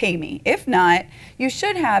that, pay me. If not, you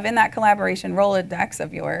should have in that collaboration Rolodex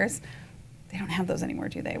of yours. They don't have those anymore,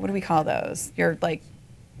 do they? What do we call those?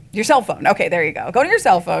 Your cell phone. Okay, there you go. Go to your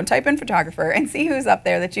cell phone, type in photographer, and see who's up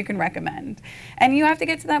there that you can recommend. And you have to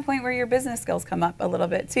get to that point where your business skills come up a little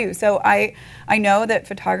bit too. So I know that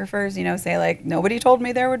photographers, say like, nobody told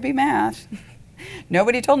me there would be math.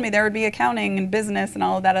 Nobody told me there would be accounting and business and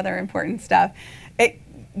all of that other important stuff.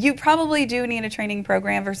 You probably do need a training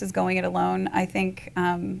program versus going it alone. I think,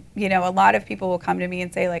 a lot of people will come to me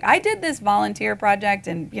and say like, I did this volunteer project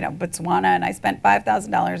in, Botswana and I spent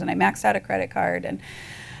 $5,000 and I maxed out a credit card and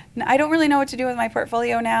I don't really know what to do with my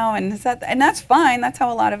portfolio now, and that's fine. That's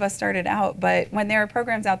how a lot of us started out. But when there are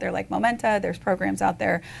programs out there like Momenta, there's programs out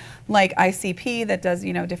there like ICP that does,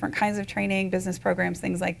 different kinds of training, business programs,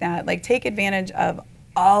 things like that. Like, take advantage of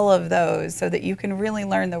all of those so that you can really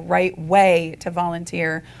learn the right way to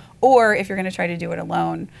volunteer. Or if you're going to try to do it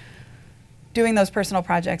alone, doing those personal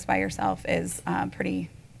projects by yourself is pretty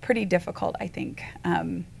difficult, I think,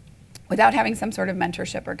 without having some sort of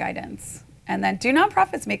mentorship or guidance. And then, do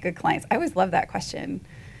nonprofits make good clients? I always love that question.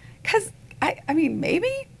 Because, I mean,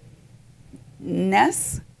 maybe?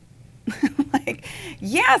 Ness? Like,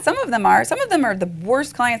 yeah, some of them are. Some of them are the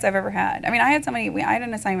worst clients I've ever had. I mean, I had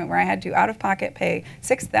an assignment where I had to, out of pocket, pay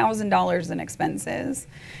 $6,000 in expenses.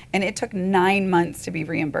 And it took 9 months to be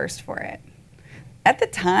reimbursed for it. At the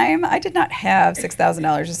time, I did not have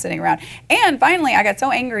 $6,000 just sitting around. And finally, I got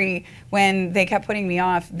so angry when they kept putting me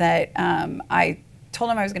off that I told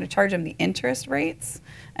them I was going to charge them the interest rates,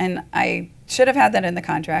 and I should have had that in the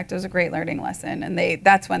contract. It was a great learning lesson, and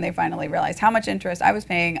that's when they finally realized how much interest I was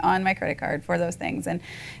paying on my credit card for those things. And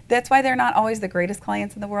that's why they're not always the greatest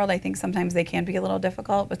clients in the world. I think sometimes they can be a little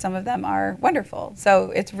difficult, but some of them are wonderful.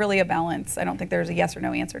 So it's really a balance. I don't think there's a yes or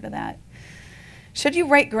no answer to that. Should you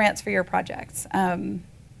write grants for your projects?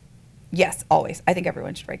 Yes, always. I think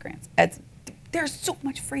everyone should write grants. There's so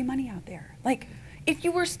much free money out there. Like, if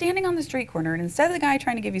you were standing on the street corner and instead of the guy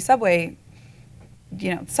trying to give you Subway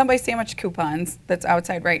sandwich coupons that's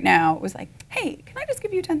outside right now, it was like, hey, can I just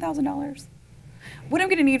give you $10,000? What I'm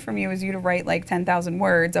going to need from you is you to write like 10,000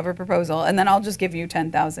 words of a proposal, and then I'll just give you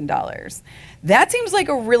 $10,000. That seems like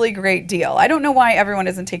a really great deal. I don't know why everyone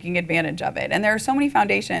isn't taking advantage of it. And there are so many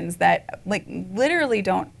foundations that like literally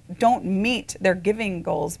don't meet their giving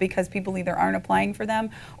goals because people either aren't applying for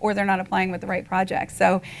them or they're not applying with the right projects.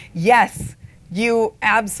 So yes, you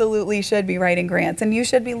absolutely should be writing grants, and you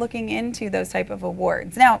should be looking into those type of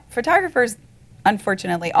awards. Now, photographers,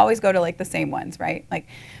 unfortunately, always go to like the same ones, right? Like,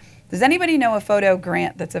 does anybody know a photo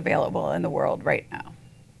grant that's available in the world right now?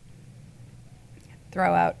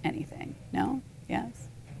 Throw out anything. No? Yes?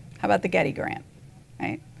 How about the Getty grant,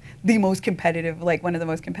 right? The most competitive, like one of the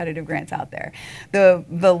most competitive grants out there. The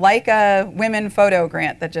Leica Women Photo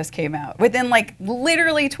Grant that just came out. Within like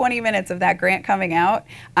literally 20 minutes of that grant coming out,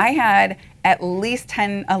 I had at least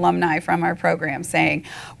 10 alumni from our program saying,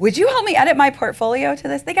 would you help me edit my portfolio to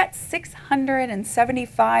this? They got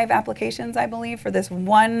 675 applications, I believe, for this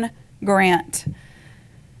one grant.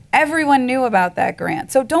 Everyone knew about that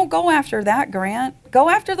grant. So don't go after that grant. Go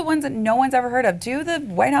after the ones that no one's ever heard of. Do the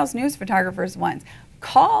White House News Photographers ones.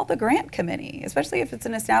 Call the grant committee, especially if it's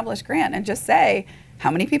an established grant, and just say, how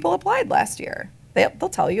many people applied last year? They'll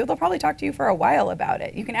tell you. They'll probably talk to you for a while about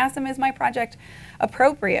it. You can ask them, is my project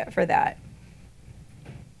appropriate for that?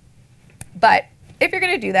 But if you're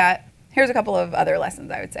going to do that, here's a couple of other lessons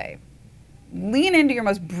I would say. Lean into your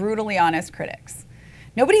most brutally honest critics.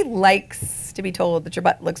 Nobody likes to be told that your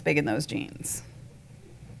butt looks big in those jeans.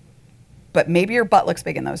 But maybe your butt looks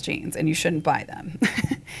big in those jeans and you shouldn't buy them.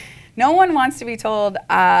 No one wants to be told,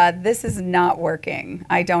 this is not working.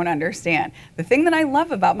 I don't understand. The thing that I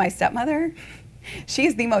love about my stepmother,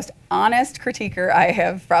 she's the most honest critiquer I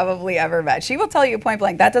have probably ever met. She will tell you point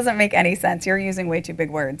blank, that doesn't make any sense. You're using way too big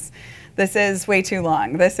words. This is way too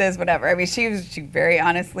long. This is whatever. I mean, she very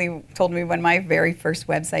honestly told me when my very first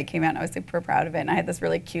website came out, and I was super proud of it, and I had this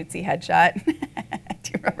really cutesy headshot.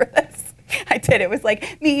 Do you remember this? I did. It was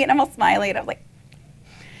like me, and I'm all smiley, and I'm like,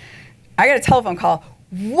 I got a telephone call.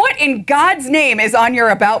 What in God's name is on your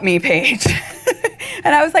About Me page?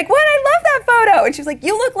 And I was like, what? I love that photo. And she was like,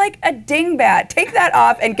 you look like a dingbat. Take that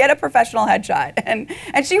off and get a professional headshot.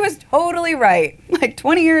 And she was totally right. Like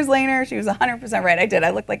 20 years later, she was 100% right. I did. I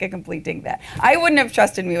looked like a complete dingbat. I wouldn't have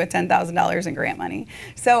trusted me with $10,000 in grant money.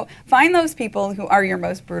 So find those people who are your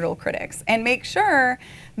most brutal critics and make sure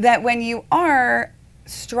that when you are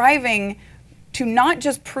striving to not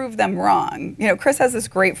just prove them wrong, Chris has this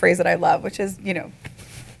great phrase that I love, which is,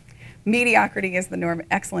 mediocrity is the norm,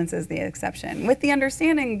 excellence is the exception, with the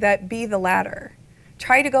understanding that be the latter.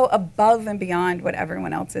 Try to go above and beyond what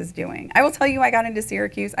everyone else is doing. I will tell you, I got into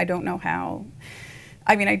Syracuse. I don't know how.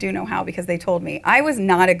 I mean, I do know how because they told me. I was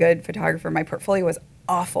not a good photographer. My portfolio was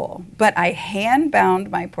awful, but I hand-bound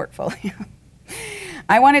my portfolio.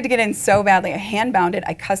 I wanted to get in so badly. I hand-bound it.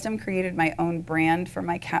 I custom created my own brand for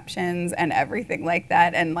my captions and everything like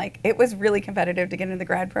that. And it was really competitive to get into the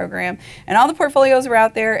grad program. And all the portfolios were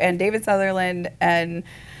out there, and David Sutherland and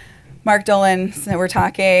Mark Dolan were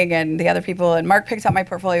talking, and the other people, and Mark picked up my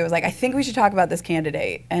portfolio, was like, I think we should talk about this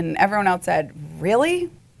candidate. And everyone else said, really?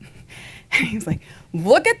 And he was like,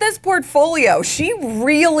 look at this portfolio. She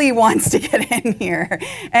really wants to get in here.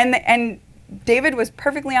 And David was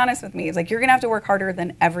perfectly honest with me. He's like, you're gonna have to work harder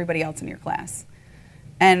than everybody else in your class.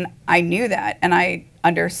 And I knew that, and I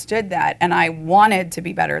understood that, and I wanted to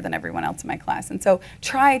be better than everyone else in my class. And so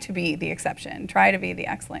try to be the exception, try to be the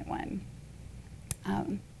excellent one.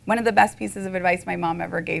 One of the best pieces of advice my mom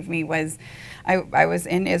ever gave me was, I was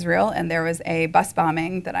in Israel, and there was a bus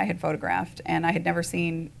bombing that I had photographed, and I had never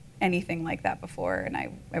seen anything like that before. And I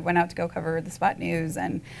went out to go cover the Spot News,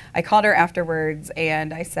 and I called her afterwards,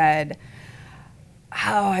 and I said,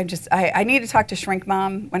 I need to talk to Shrink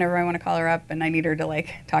Mom whenever I want to call her up, and I need her to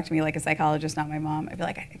talk to me like a psychologist, not my mom. I'd be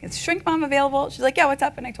like, is Shrink Mom available? She's like, yeah, what's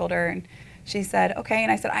up? And I told her, and she said, okay. And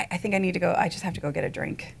I said, I think I need to go, I just have to go get a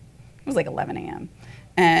drink. It was like 11 a.m.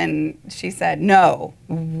 And she said, no,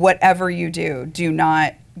 whatever you do, do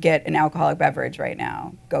not get an alcoholic beverage right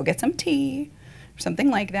now. Go get some tea or something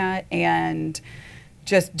like that, and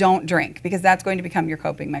just don't drink, because that's going to become your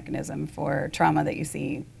coping mechanism for trauma that you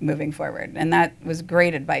see moving forward. And that was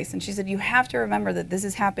great advice. And she said, you have to remember that this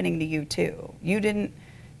is happening to you too. You didn't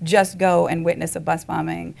just go and witness a bus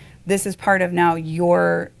bombing. This is part of now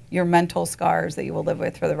your mental scars that you will live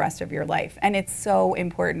with for the rest of your life. And it's so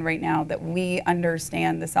important right now that we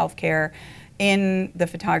understand the self-care in the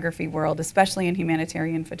photography world, especially in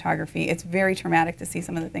humanitarian photography. It's very traumatic to see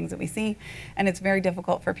some of the things that we see, and it's very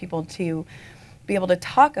difficult for people to be able to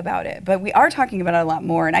talk about it. But we are talking about it a lot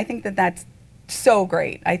more, and I think that that's so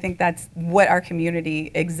great. I think that's what our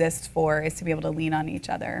community exists for, is to be able to lean on each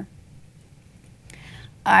other.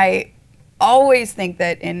 I always think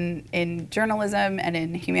that in journalism and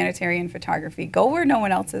in humanitarian photography, go where no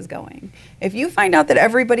one else is going. If you find out that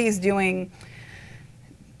everybody's doing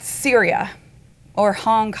Syria or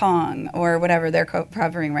Hong Kong or whatever they're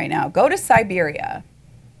covering right now, go to Siberia.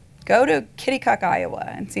 Go to Kitticuck, Iowa,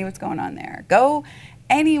 and see what's going on there. Go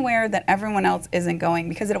anywhere that everyone else isn't going,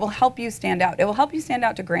 because it will help you stand out. It will help you stand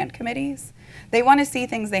out to grant committees. They want to see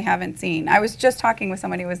things they haven't seen. I was just talking with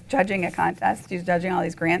someone who was judging a contest. She was judging all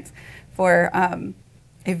these grants for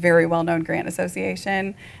a very well-known grant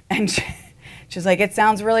association, and she's like, it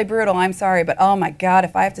sounds really brutal, I'm sorry, but oh my God,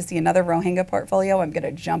 if I have to see another Rohingya portfolio, I'm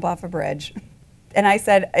gonna jump off a bridge. And I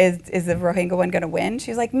said, is the Rohingya one going to win?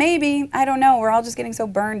 She's like, maybe. I don't know. We're all just getting so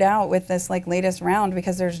burned out with this latest round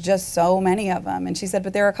because there's just so many of them. And she said,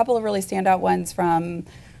 but there are a couple of really standout ones from,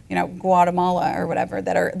 Guatemala or whatever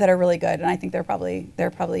that are really good. And I think they're probably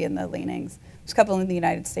in the leanings. There's a couple in the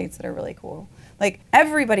United States that are really cool.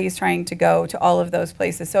 Everybody's trying to go to all of those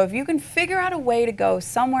places. So if you can figure out a way to go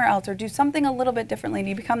somewhere else or do something a little bit differently and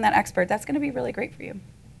you become that expert, that's going to be really great for you.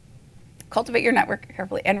 Cultivate your network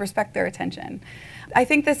carefully and respect their attention. I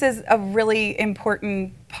think this is a really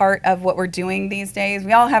important part of what we're doing these days.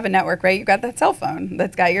 We all have a network, right? You've got that cell phone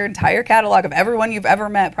that's got your entire catalog of everyone you've ever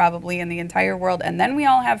met probably in the entire world. And then we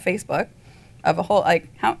all have Facebook of a whole,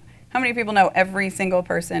 how many people know every single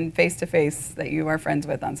person face to face that you are friends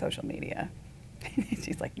with on social media?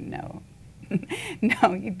 She's like, no.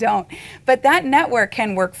 No, you don't. But that network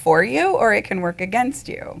can work for you or it can work against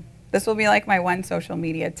you. This will be like my one social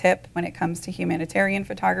media tip when it comes to humanitarian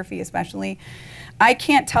photography especially. I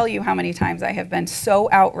can't tell you how many times I have been so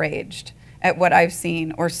outraged at what I've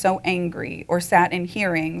seen, or so angry, or sat in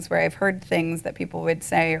hearings where I've heard things that people would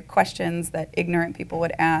say or questions that ignorant people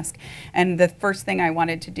would ask. And the first thing I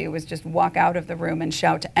wanted to do was just walk out of the room and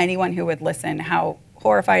shout to anyone who would listen how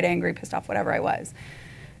horrified, angry, pissed off, whatever I was.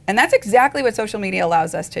 And that's exactly what social media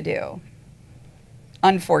allows us to do,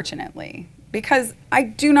 unfortunately. Because I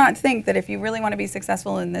do not think that if you really want to be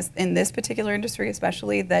successful in this particular industry,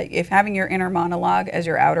 especially, that if having your inner monologue as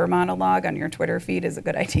your outer monologue on your Twitter feed is a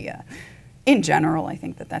good idea. In general, I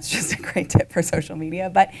think that that's just a great tip for social media.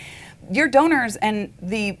 But your donors and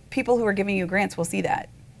the people who are giving you grants will see that.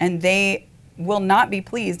 And they will not be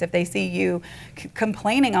pleased if they see you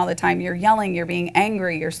complaining all the time. You're yelling, you're being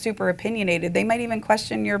angry, you're super opinionated. They might even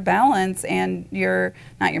question your balance and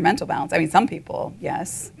not your mental balance. I mean, some people,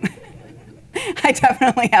 yes. I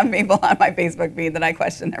definitely have people on my Facebook feed that I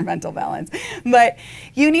question their mental balance. But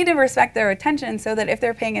you need to respect their attention so that if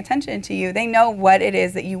they're paying attention to you, they know what it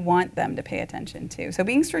is that you want them to pay attention to. So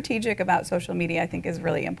being strategic about social media, I think, is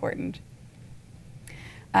really important.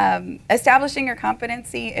 Establishing your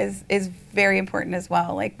competency is very important as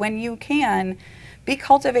well. Like, when you can, be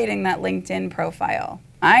cultivating that LinkedIn profile.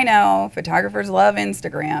 I know photographers love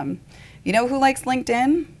Instagram. You know who likes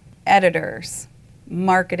LinkedIn? Editors,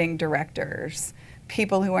 marketing directors,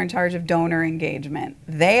 people who are in charge of donor engagement.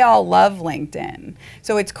 They all love LinkedIn.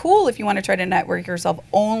 So it's cool if you want to try to network yourself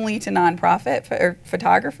only to nonprofit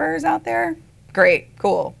photographers out there. Great,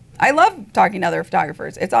 cool. I love talking to other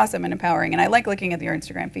photographers. It's awesome and empowering, and I like looking at your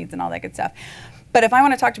Instagram feeds and all that good stuff. But if I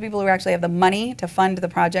want to talk to people who actually have the money to fund the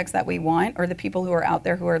projects that we want, or the people who are out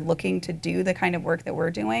there who are looking to do the kind of work that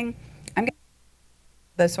we're doing, I'm going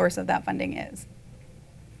to the source of that funding is.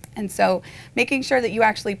 And so making sure that you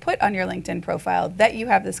actually put on your LinkedIn profile that you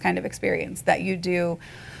have this kind of experience, that you do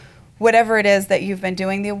whatever it is that you've been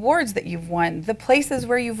doing, the awards that you've won, the places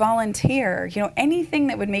where you volunteer, anything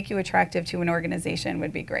that would make you attractive to an organization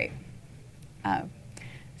would be great.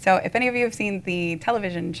 So if any of you have seen the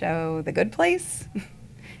television show The Good Place,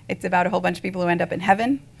 it's about a whole bunch of people who end up in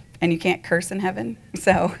heaven, and you can't curse in heaven.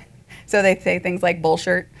 So they say things like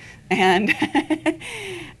bullshit, and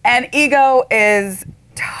and ego is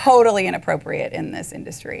totally inappropriate in this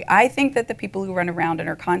industry. I think that the people who run around and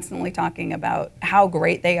are constantly talking about how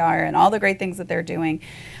great they are and all the great things that they're doing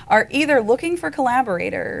are either looking for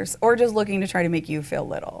collaborators or just looking to try to make you feel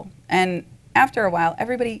little. And after a while,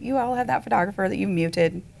 you all have that photographer that you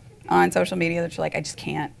muted on social media that you're like,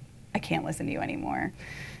 I can't listen to you anymore.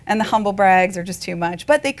 And the humble brags are just too much.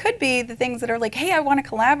 But they could be the things that are like, hey, I want to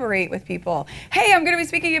collaborate with people. Hey, I'm going to be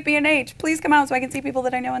speaking at B&H. Please come out so I can see people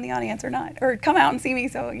that I know in the audience or not. Or come out and see me,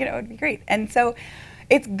 so it would be great. And so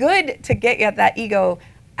it's good to get that ego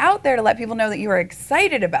out there to let people know that you are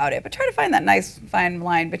excited about it. But try to find that nice fine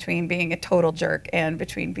line between being a total jerk and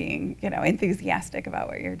between being enthusiastic about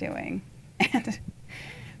what you're doing. And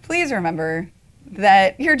please remember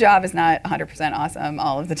that your job is not 100% awesome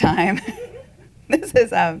all of the time.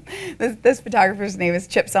 This photographer's name is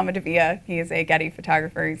Chip Somadevia. He is a Getty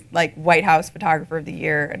photographer. He's like White House Photographer of the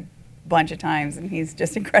Year a bunch of times, and he's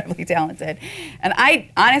just incredibly talented. And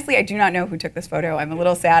honestly, I do not know who took this photo. I'm a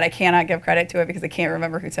little sad. I cannot give credit to it because I can't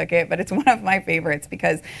remember who took it, but it's one of my favorites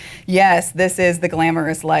because, yes, this is the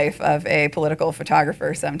glamorous life of a political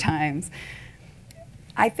photographer sometimes.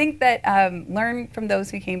 I think that learn from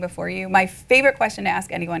those who came before you. My favorite question to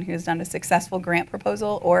ask anyone who's done a successful grant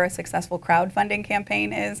proposal or a successful crowdfunding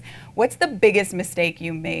campaign is, what's the biggest mistake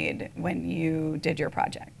you made when you did your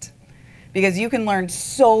project? Because you can learn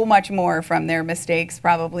so much more from their mistakes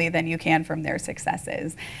probably than you can from their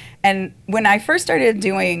successes. And when I first started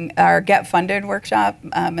doing our Get Funded workshop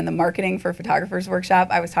and the Marketing for Photographers workshop,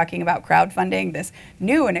 I was talking about crowdfunding, this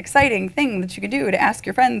new and exciting thing that you could do to ask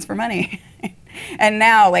your friends for money. And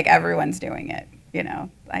now, like, everyone's doing it.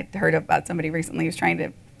 I heard about somebody recently who's trying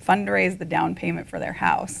to fundraise the down payment for their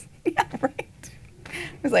house. Yeah, right.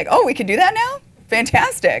 I was like, oh, we can do that now?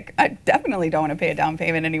 Fantastic. I definitely don't want to pay a down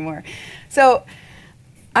payment anymore. So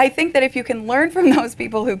I think that if you can learn from those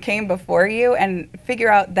people who came before you and figure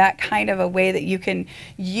out that kind of a way that you can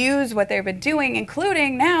use what they've been doing,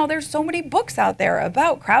 including now there's so many books out there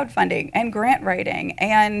about crowdfunding and grant writing.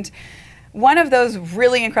 And one of those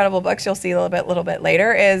really incredible books you'll see a little bit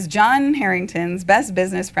later is John Harrington's Best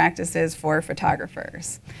Business Practices for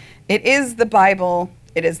Photographers. It is the Bible.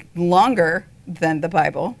 It is longer than the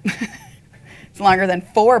Bible. It's longer than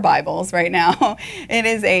 4 Bibles right now. It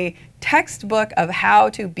is a textbook of how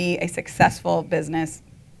to be a successful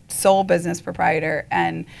sole business proprietor.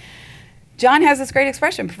 And John has this great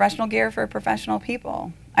expression, professional gear for professional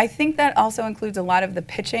people. I think that also includes a lot of the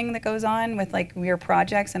pitching that goes on with like your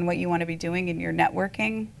projects and what you want to be doing in your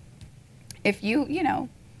networking. If you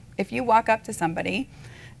walk up to somebody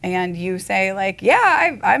and you say like,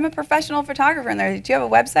 yeah, I'm a professional photographer, and they're like, do you have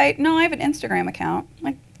a website? No, I have an Instagram account.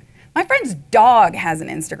 Like, My friend's dog has an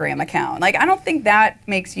Instagram account. Like, I don't think that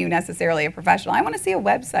makes you necessarily a professional. I want to see a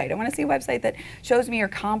website. I want to see a website that shows me your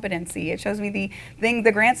competency. It shows me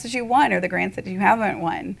the grants that you won or the grants that you haven't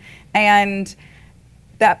won. And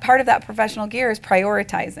that part of that professional gear is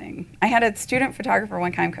prioritizing. I had a student photographer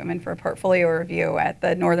one time come in for a portfolio review at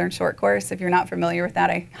the Northern Short course. If you're not familiar with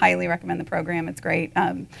that, I highly recommend the program. It's great.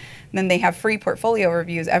 Then they have free portfolio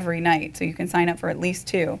reviews every night, so you can sign up for at least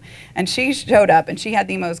 2. And she showed up, and she had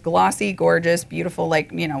the most glossy, gorgeous, beautiful,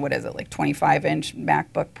 like, you know, what is it, like 25-inch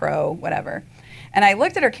MacBook Pro, whatever. And I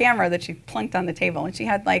looked at her camera that she plunked on the table, and she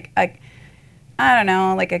had like a, I don't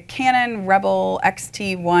know, like a Canon Rebel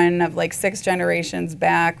XT1 of like 6 generations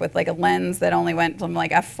back with like a lens that only went from like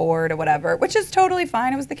f4 to whatever, which is totally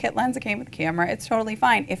fine. It was the kit lens that came with the camera. It's totally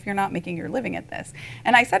fine if you're not making your living at this.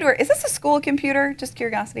 And I said to her, is this a school computer, just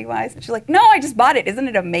curiosity-wise? And she's like, no, I just bought it. Isn't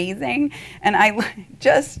it amazing? And I,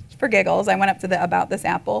 just for giggles, I went up to the About This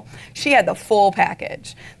Apple. She had the full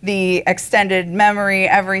package, the extended memory,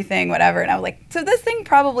 everything, whatever. And I was like, so this thing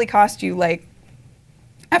probably cost you like,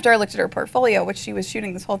 after I looked at her portfolio, which she was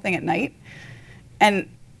shooting this whole thing at night, and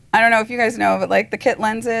I don't know if you guys know, but like the kit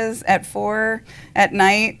lenses at 4 at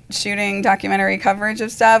night shooting documentary coverage of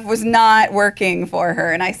stuff was not working for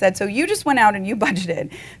her. And I said, so you just went out and you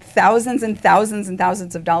budgeted thousands and thousands and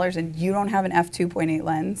thousands of dollars and you don't have an f2.8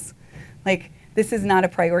 lens? Like, this is not a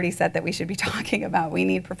priority set that we should be talking about. We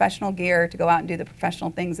need professional gear to go out and do the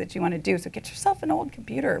professional things that you want to do. So get yourself an old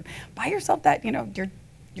computer, buy yourself that, you know, your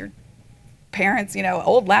parents, you know,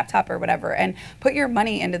 old laptop or whatever, and put your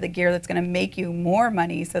money into the gear that's going to make you more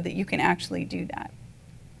money so that you can actually do that.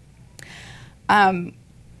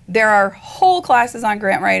 There are whole classes on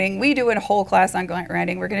grant writing. We do a whole class on grant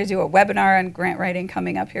writing. We're going to do a webinar on grant writing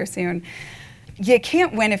coming up here soon. You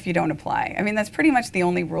can't win if you don't apply. I mean, that's pretty much the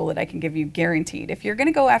only rule that I can give you guaranteed. If you're going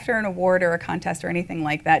to go after an award or a contest or anything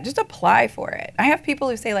like that, just apply for it. I have people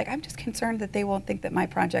who say, like, I'm just concerned that they won't think that my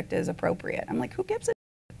project is appropriate. I'm like, who gives a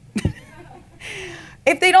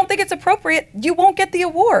If they don't think it's appropriate, you won't get the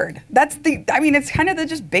award. That's I mean, it's kind of the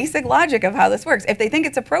just basic logic of how this works. If they think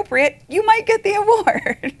it's appropriate, you might get the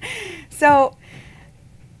award. So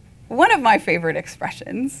one of my favorite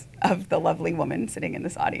expressions of the lovely woman sitting in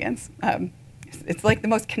this audience, it's like the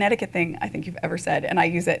most Connecticut thing I think you've ever said, and I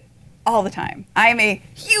use it all the time. I'm a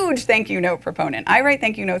huge thank you note proponent. I write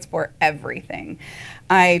thank you notes for everything.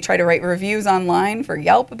 I try to write reviews online for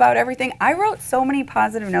Yelp about everything. I wrote so many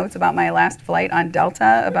positive notes about my last flight on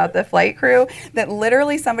Delta, about the flight crew, that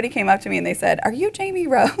literally somebody came up to me and they said, are you Jamie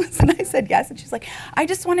Rose? And I said, yes. And she's like, I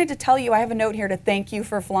just wanted to tell you I have a note here to thank you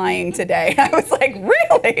for flying today. I was like,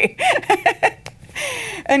 really?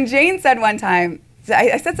 And Jane said one time,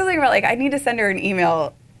 I said something about like, I need to send her an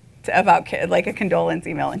email about like a condolence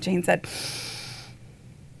email, and Jane said,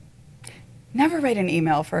 never write an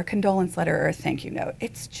email for a condolence letter or a thank you note.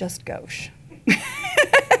 It's just gauche.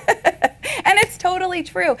 And it's totally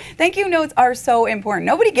true. Thank you notes are so important.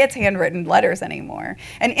 Nobody gets handwritten letters anymore.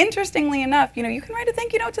 And interestingly enough, you know, you can write a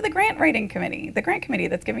thank you note to the grant writing committee, the grant committee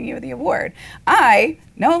that's giving you the award. I,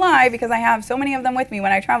 no lie, because I have so many of them with me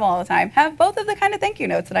when I travel all the time, have both of the kind of thank you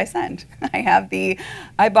notes that I send.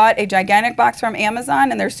 I bought a gigantic box from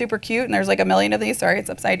Amazon, and they're super cute, and there's like a million of these. Sorry, it's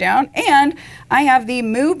upside down. And I have the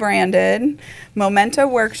Moo branded Memento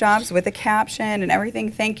workshops with a caption and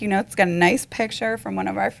everything thank you notes. It's got a nice picture from one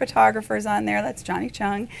of our photographers on there. That's Johnny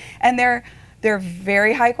Chung. And they're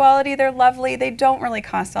very high quality. They're lovely. They don't really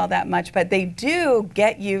cost all that much, but they do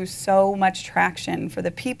get you so much traction for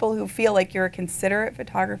the people who feel like you're a considerate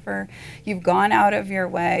photographer. You've gone out of your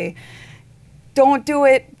way. Don't do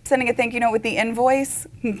it sending a thank you note with the invoice.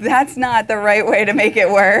 That's not the right way to make it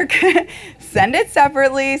work. Send it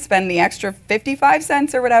separately, spend the extra 55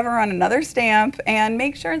 cents or whatever on another stamp, and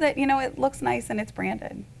make sure that, you know, it looks nice and it's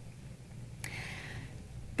branded.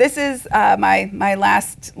 This is my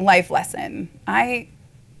last life lesson. I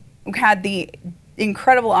had the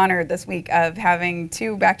incredible honor this week of having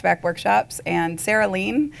 2 back-to-back workshops, and Sarah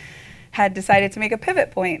Lean had decided to make a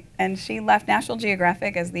pivot point, and she left National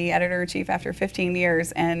Geographic as the editor-in-chief after 15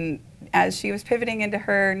 years, and as she was pivoting into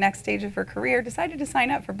her next stage of her career, decided to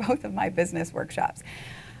sign up for both of my business workshops.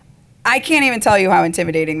 I can't even tell you how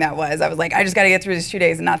intimidating that was. I was like, I just got to get through these 2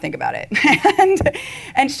 days and not think about it.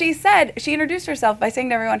 and she introduced herself by saying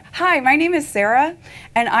to everyone, hi, my name is Sarah,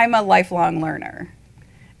 and I'm a lifelong learner.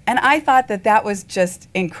 And I thought that that was just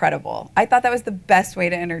incredible. I thought that was the best way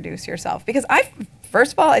to introduce yourself, because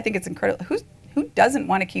first of all, I think it's incredible. Who doesn't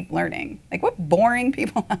want to keep learning? Like, what boring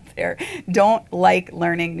people out there don't like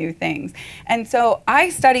learning new things? And so I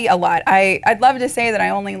study a lot. I'd love to say that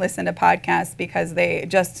I only listen to podcasts because they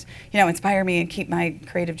just, you know, inspire me and keep my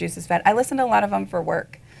creative juices fed. I listen to a lot of them for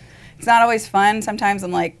work. It's not always fun. Sometimes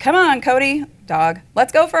I'm like, come on, Cody, dog,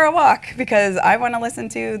 let's go for a walk, because I want to listen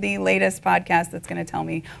to the latest podcast that's going to tell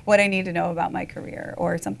me what I need to know about my career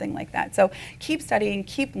or something like that. So keep studying,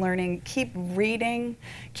 keep learning, keep reading,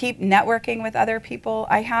 keep networking with other people.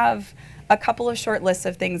 I have a couple of short lists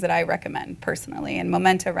of things that I recommend personally, and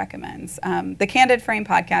Momenta recommends. The Candid Frame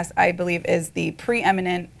podcast, I believe, is the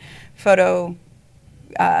preeminent photo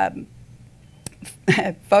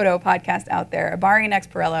podcast out there. Abari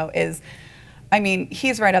Nexparello is, I mean,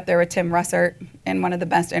 he's right up there with Tim Russert and one of the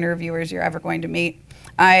best interviewers you're ever going to meet.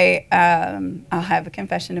 I'll have a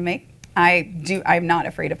confession to make. I'm not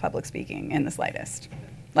afraid of public speaking in the slightest.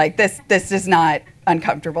 Like this is not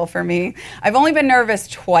uncomfortable for me. I've only been nervous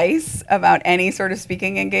twice about any sort of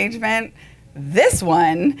speaking engagement. This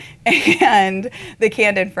one and the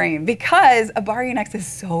Candid Frame, because Abari Next is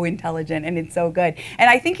so intelligent and it's so good. And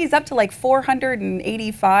I think he's up to like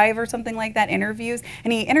 485 or something like that interviews,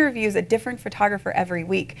 and he interviews a different photographer every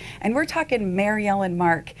week. And we're talking Mary Ellen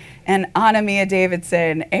Mark and Anna Mia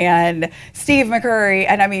Davidson and Steve McCurry,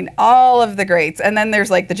 and I mean all of the greats. And then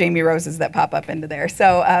there's like the Jamie Roses that pop up into there.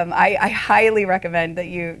 So I highly recommend that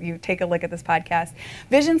you take a look at this podcast.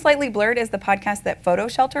 Vision Slightly Blurred is the podcast that Photo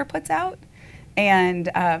Shelter puts out. And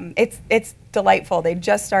it's delightful. They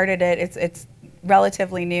just started it. It's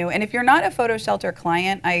relatively new. And if you're not a Photo Shelter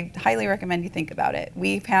client, I highly recommend you think about it.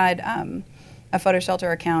 We've had a Photo Shelter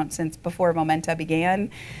account since before Momenta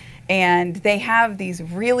began. And they have these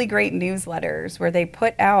really great newsletters where they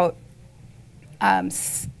put out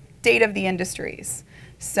state of the industries.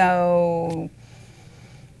 So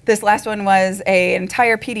this last one was an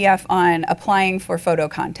entire PDF on applying for photo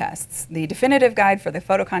contests, the definitive guide for the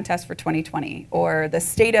photo contest for 2020, or the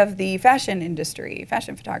state of the fashion industry,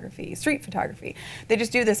 fashion photography, street photography. They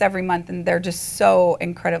just do this every month, and they're just so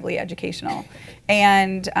incredibly educational.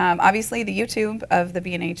 And obviously the YouTube of the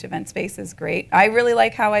B&H event space is great. I really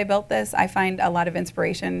like how I built this. I find a lot of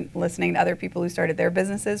inspiration listening to other people who started their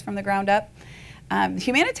businesses from the ground up.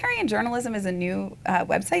 Humanitarian journalism is a new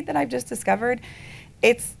website that I've just discovered.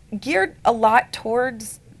 It's geared a lot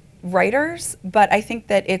towards writers, but I think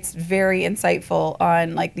that it's very insightful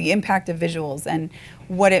on like the impact of visuals and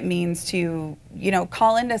what it means to,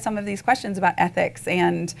 call into some of these questions about ethics.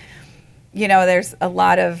 And, there's a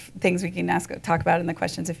lot of things we can talk about in the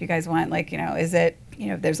questions if you guys want. Like, is it,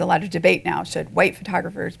 there's a lot of debate now. Should white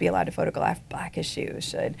photographers be allowed to photograph Black issues?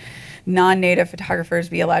 Should non-native photographers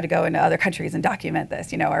be allowed to go into other countries and document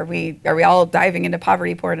this? Are we all diving into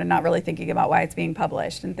poverty porn and not really thinking about why it's being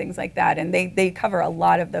published and things like that? And they cover a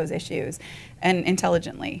lot of those issues and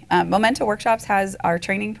intelligently. Momenta Workshops has our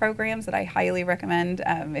training programs that I highly recommend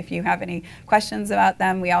if you have any questions about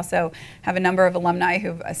them. We also have a number of alumni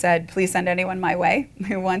who've said, please send anyone my way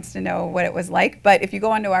who wants to know what it was like. But if you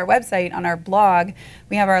go onto our website, on our blog,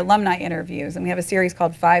 we have our alumni interviews, and we have a series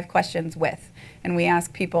called 5 Questions With. And we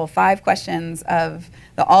ask people 5 questions of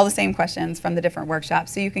all the same questions from the different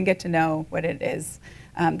workshops, so you can get to know what it is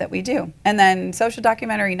that we do. And then Social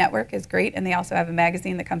Documentary Network is great, and they also have a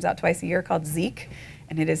magazine that comes out twice a year called Zeke,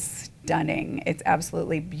 and it is stunning. It's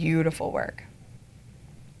absolutely beautiful work.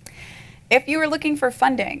 If you are looking for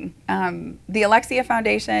funding, the Alexia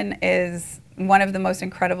Foundation is one of the most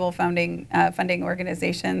incredible funding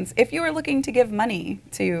organizations. If you are looking to give money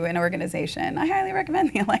to an organization, I highly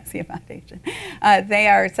recommend the Alexia Foundation. They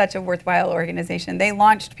are such a worthwhile organization. They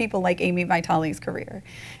launched people like Amy Vitale's career,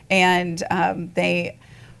 and they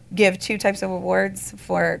give 2 types of awards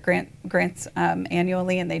for grants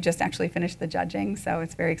annually, and they just actually finished the judging, so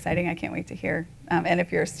it's very exciting. I can't wait to hear. And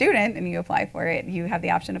if you're a student and you apply for it, you have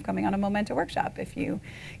the option of coming on a Momenta workshop if you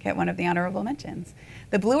get one of the honorable mentions.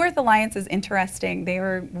 The Blue Earth Alliance is interesting. They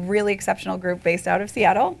are a really exceptional group based out of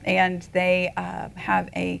Seattle, and they have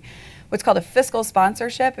what's called a fiscal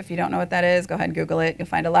sponsorship. If you don't know what that is, go ahead and Google it. You'll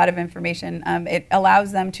find a lot of information. It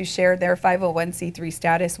allows them to share their 501c3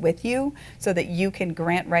 status with you so that you can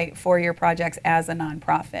grant write for your projects as a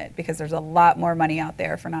nonprofit, because there's a lot more money out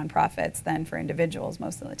there for nonprofits than for individuals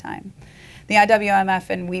most of the time. The IWMF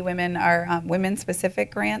and We Women are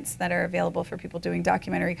women-specific grants that are available for people doing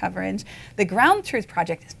documentary coverage. The Ground Truth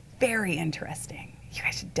Project is very interesting. You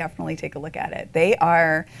guys should definitely take a look at it.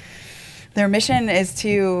 Their mission is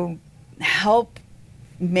to help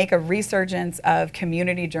make a resurgence of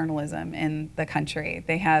community journalism in the country.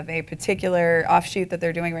 They have a particular offshoot that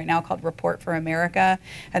they're doing right now called Report for America,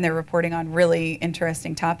 and they're reporting on really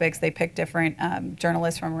interesting topics. They pick different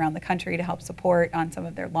journalists from around the country to help support on some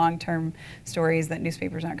of their long-term stories that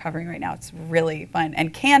newspapers aren't covering right now. It's really fun.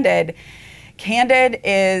 And Candid Candid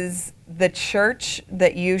is the church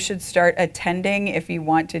that you should start attending if you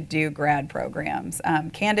want to do grad programs.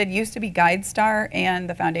 Candid used to be GuideStar and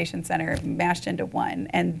the Foundation Center mashed into one,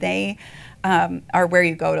 and they are where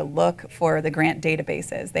you go to look for the grant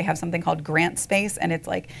databases. They have something called Grant Space, and it's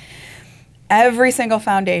like every single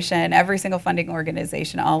foundation, every single funding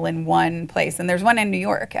organization all in one place. And there's one in New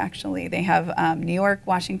York, actually. They have New York,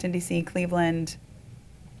 Washington, D.C., Cleveland,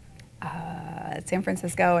 San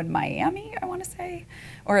Francisco, and Miami, I want to say,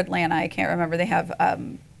 or Atlanta, I can't remember. They have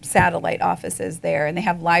satellite offices there, and they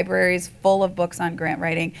have libraries full of books on grant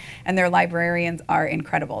writing, and their librarians are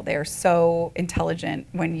incredible. They're so intelligent.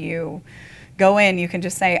 When you go in, you can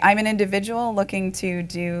just say, I'm an individual looking to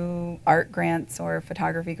do art grants or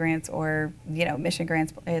photography grants or mission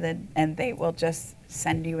grants, and they will just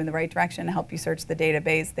send you in the right direction, help you search the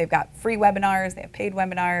database. They've got free webinars, they have paid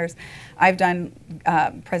webinars. I've done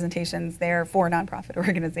presentations there for nonprofit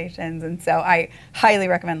organizations, and so I highly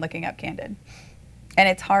recommend looking up Candid. And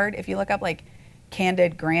it's hard, if you look up like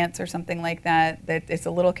Candid Grants or something like that, that it's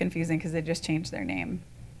a little confusing because they just changed their name.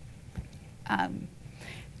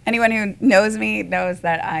 Anyone who knows me knows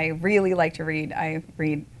that I really like to read. I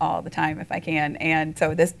read all the time if I can, and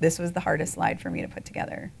so this was the hardest slide for me to put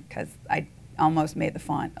together because I almost made the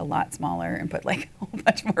font a lot smaller and put like a whole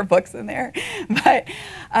bunch more books in there. But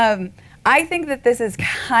I think that this is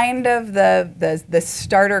kind of the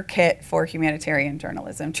starter kit for humanitarian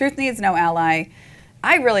journalism. Truth needs no ally.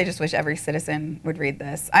 I really just wish every citizen would read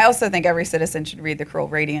this. I also think every citizen should read The Cruel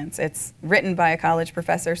Radiance. It's written by a college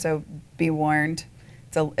professor, so be warned.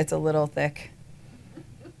 It's a little thick.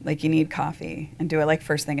 Like, you need coffee, and do it like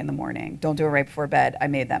first thing in the morning. Don't do it right before bed. I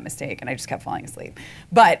made that mistake and I just kept falling asleep.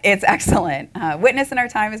 But it's excellent. Witness in Our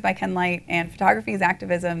Time is by Ken Light, and Photography is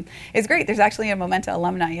Activism is great. There's actually a Momenta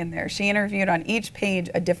alumni in there. She interviewed on each page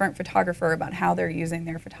a different photographer about how they're using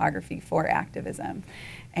their photography for activism.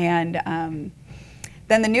 And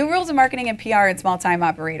then the new rules of marketing and PR and small time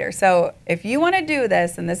operator. So if you want to do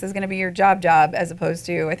this, and this is going to be your job as opposed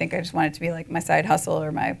to, I think I just want it to be like my side hustle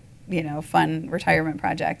or my fun retirement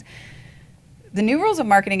project. The new rules of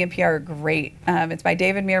marketing and PR are great. It's by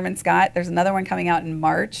David Meerman Scott. There's another one coming out in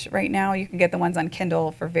March right now. You can get the ones on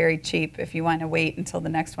Kindle for very cheap if you want to wait until the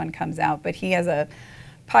next one comes out. But he has a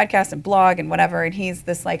podcast and blog and whatever, and he's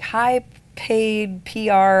this like high-paid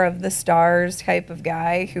PR of the stars type of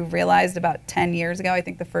guy who realized about 10 years ago,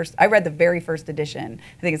 I read the very first edition,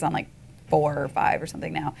 I think it's on like 4 or 5 or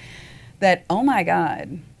something now, that, oh my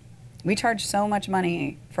God, we charge so much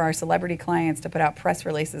money for our celebrity clients to put out press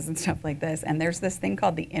releases and stuff like this, and there's this thing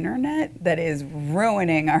called the internet that is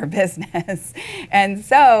ruining our business. And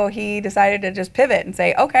so he decided to just pivot and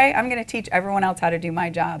say, okay, I'm going to teach everyone else how to do my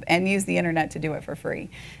job and use the internet to do it for free.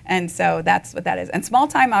 And so that's what that is. And small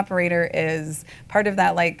time operator is part of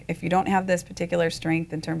that, like if you don't have this particular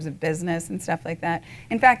strength in terms of business and stuff like that.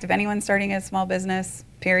 In fact, if anyone's starting a small business,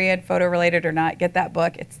 period, photo related or not, get that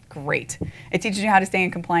book. It's great. It teaches you how to stay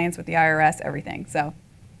in compliance with the IRS, everything. So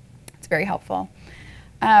it's very helpful.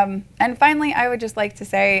 And finally, I would just like to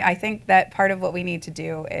say, I think that part of what we need to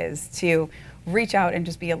do is to reach out and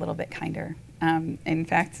just be a little bit kinder. In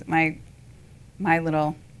fact, my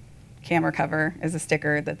little camera cover is a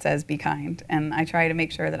sticker that says "Be kind," and I try to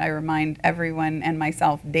make sure that I remind everyone and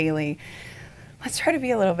myself daily, let's try to be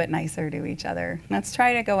a little bit nicer to each other. Let's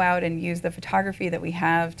try to go out and use the photography that we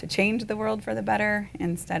have to change the world for the better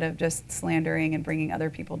instead of just slandering and bringing other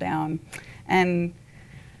people down. And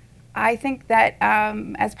I think that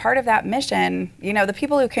as part of that mission, the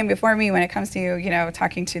people who came before me when it comes to,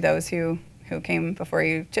 talking to those who came before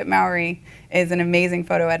you, Chip Mowry is an amazing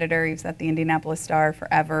photo editor. He was at the Indianapolis Star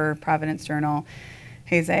forever, Providence Journal.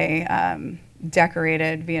 He's a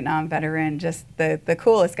decorated Vietnam veteran, just the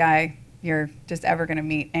coolest guy you're just ever going to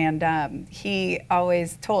meet. And he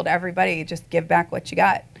always told everybody, just give back what you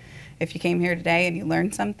got. If you came here today and you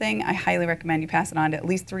learned something, I highly recommend you pass it on to at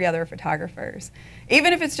least 3 other photographers.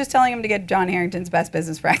 Even if it's just telling them to get John Harrington's Best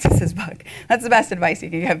Business Practices book. That's the best advice you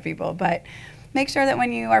can give people. But make sure that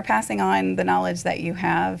when you are passing on the knowledge that you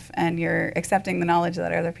have and you're accepting the knowledge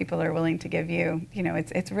that other people are willing to give you,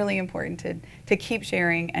 it's really important to keep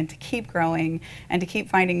sharing and to keep growing and to keep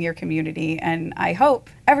finding your community. And I hope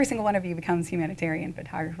every single one of you becomes humanitarian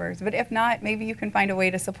photographers. But if not, maybe you can find a way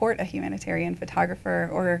to support a humanitarian photographer,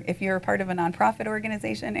 or if you're part of a nonprofit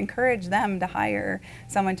organization, encourage them to hire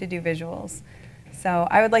someone to do visuals. So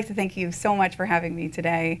I would like to thank you so much for having me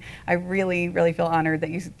today. I really, really feel honored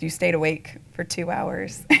that you stayed awake for 2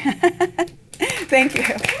 hours. Thank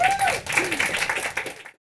you.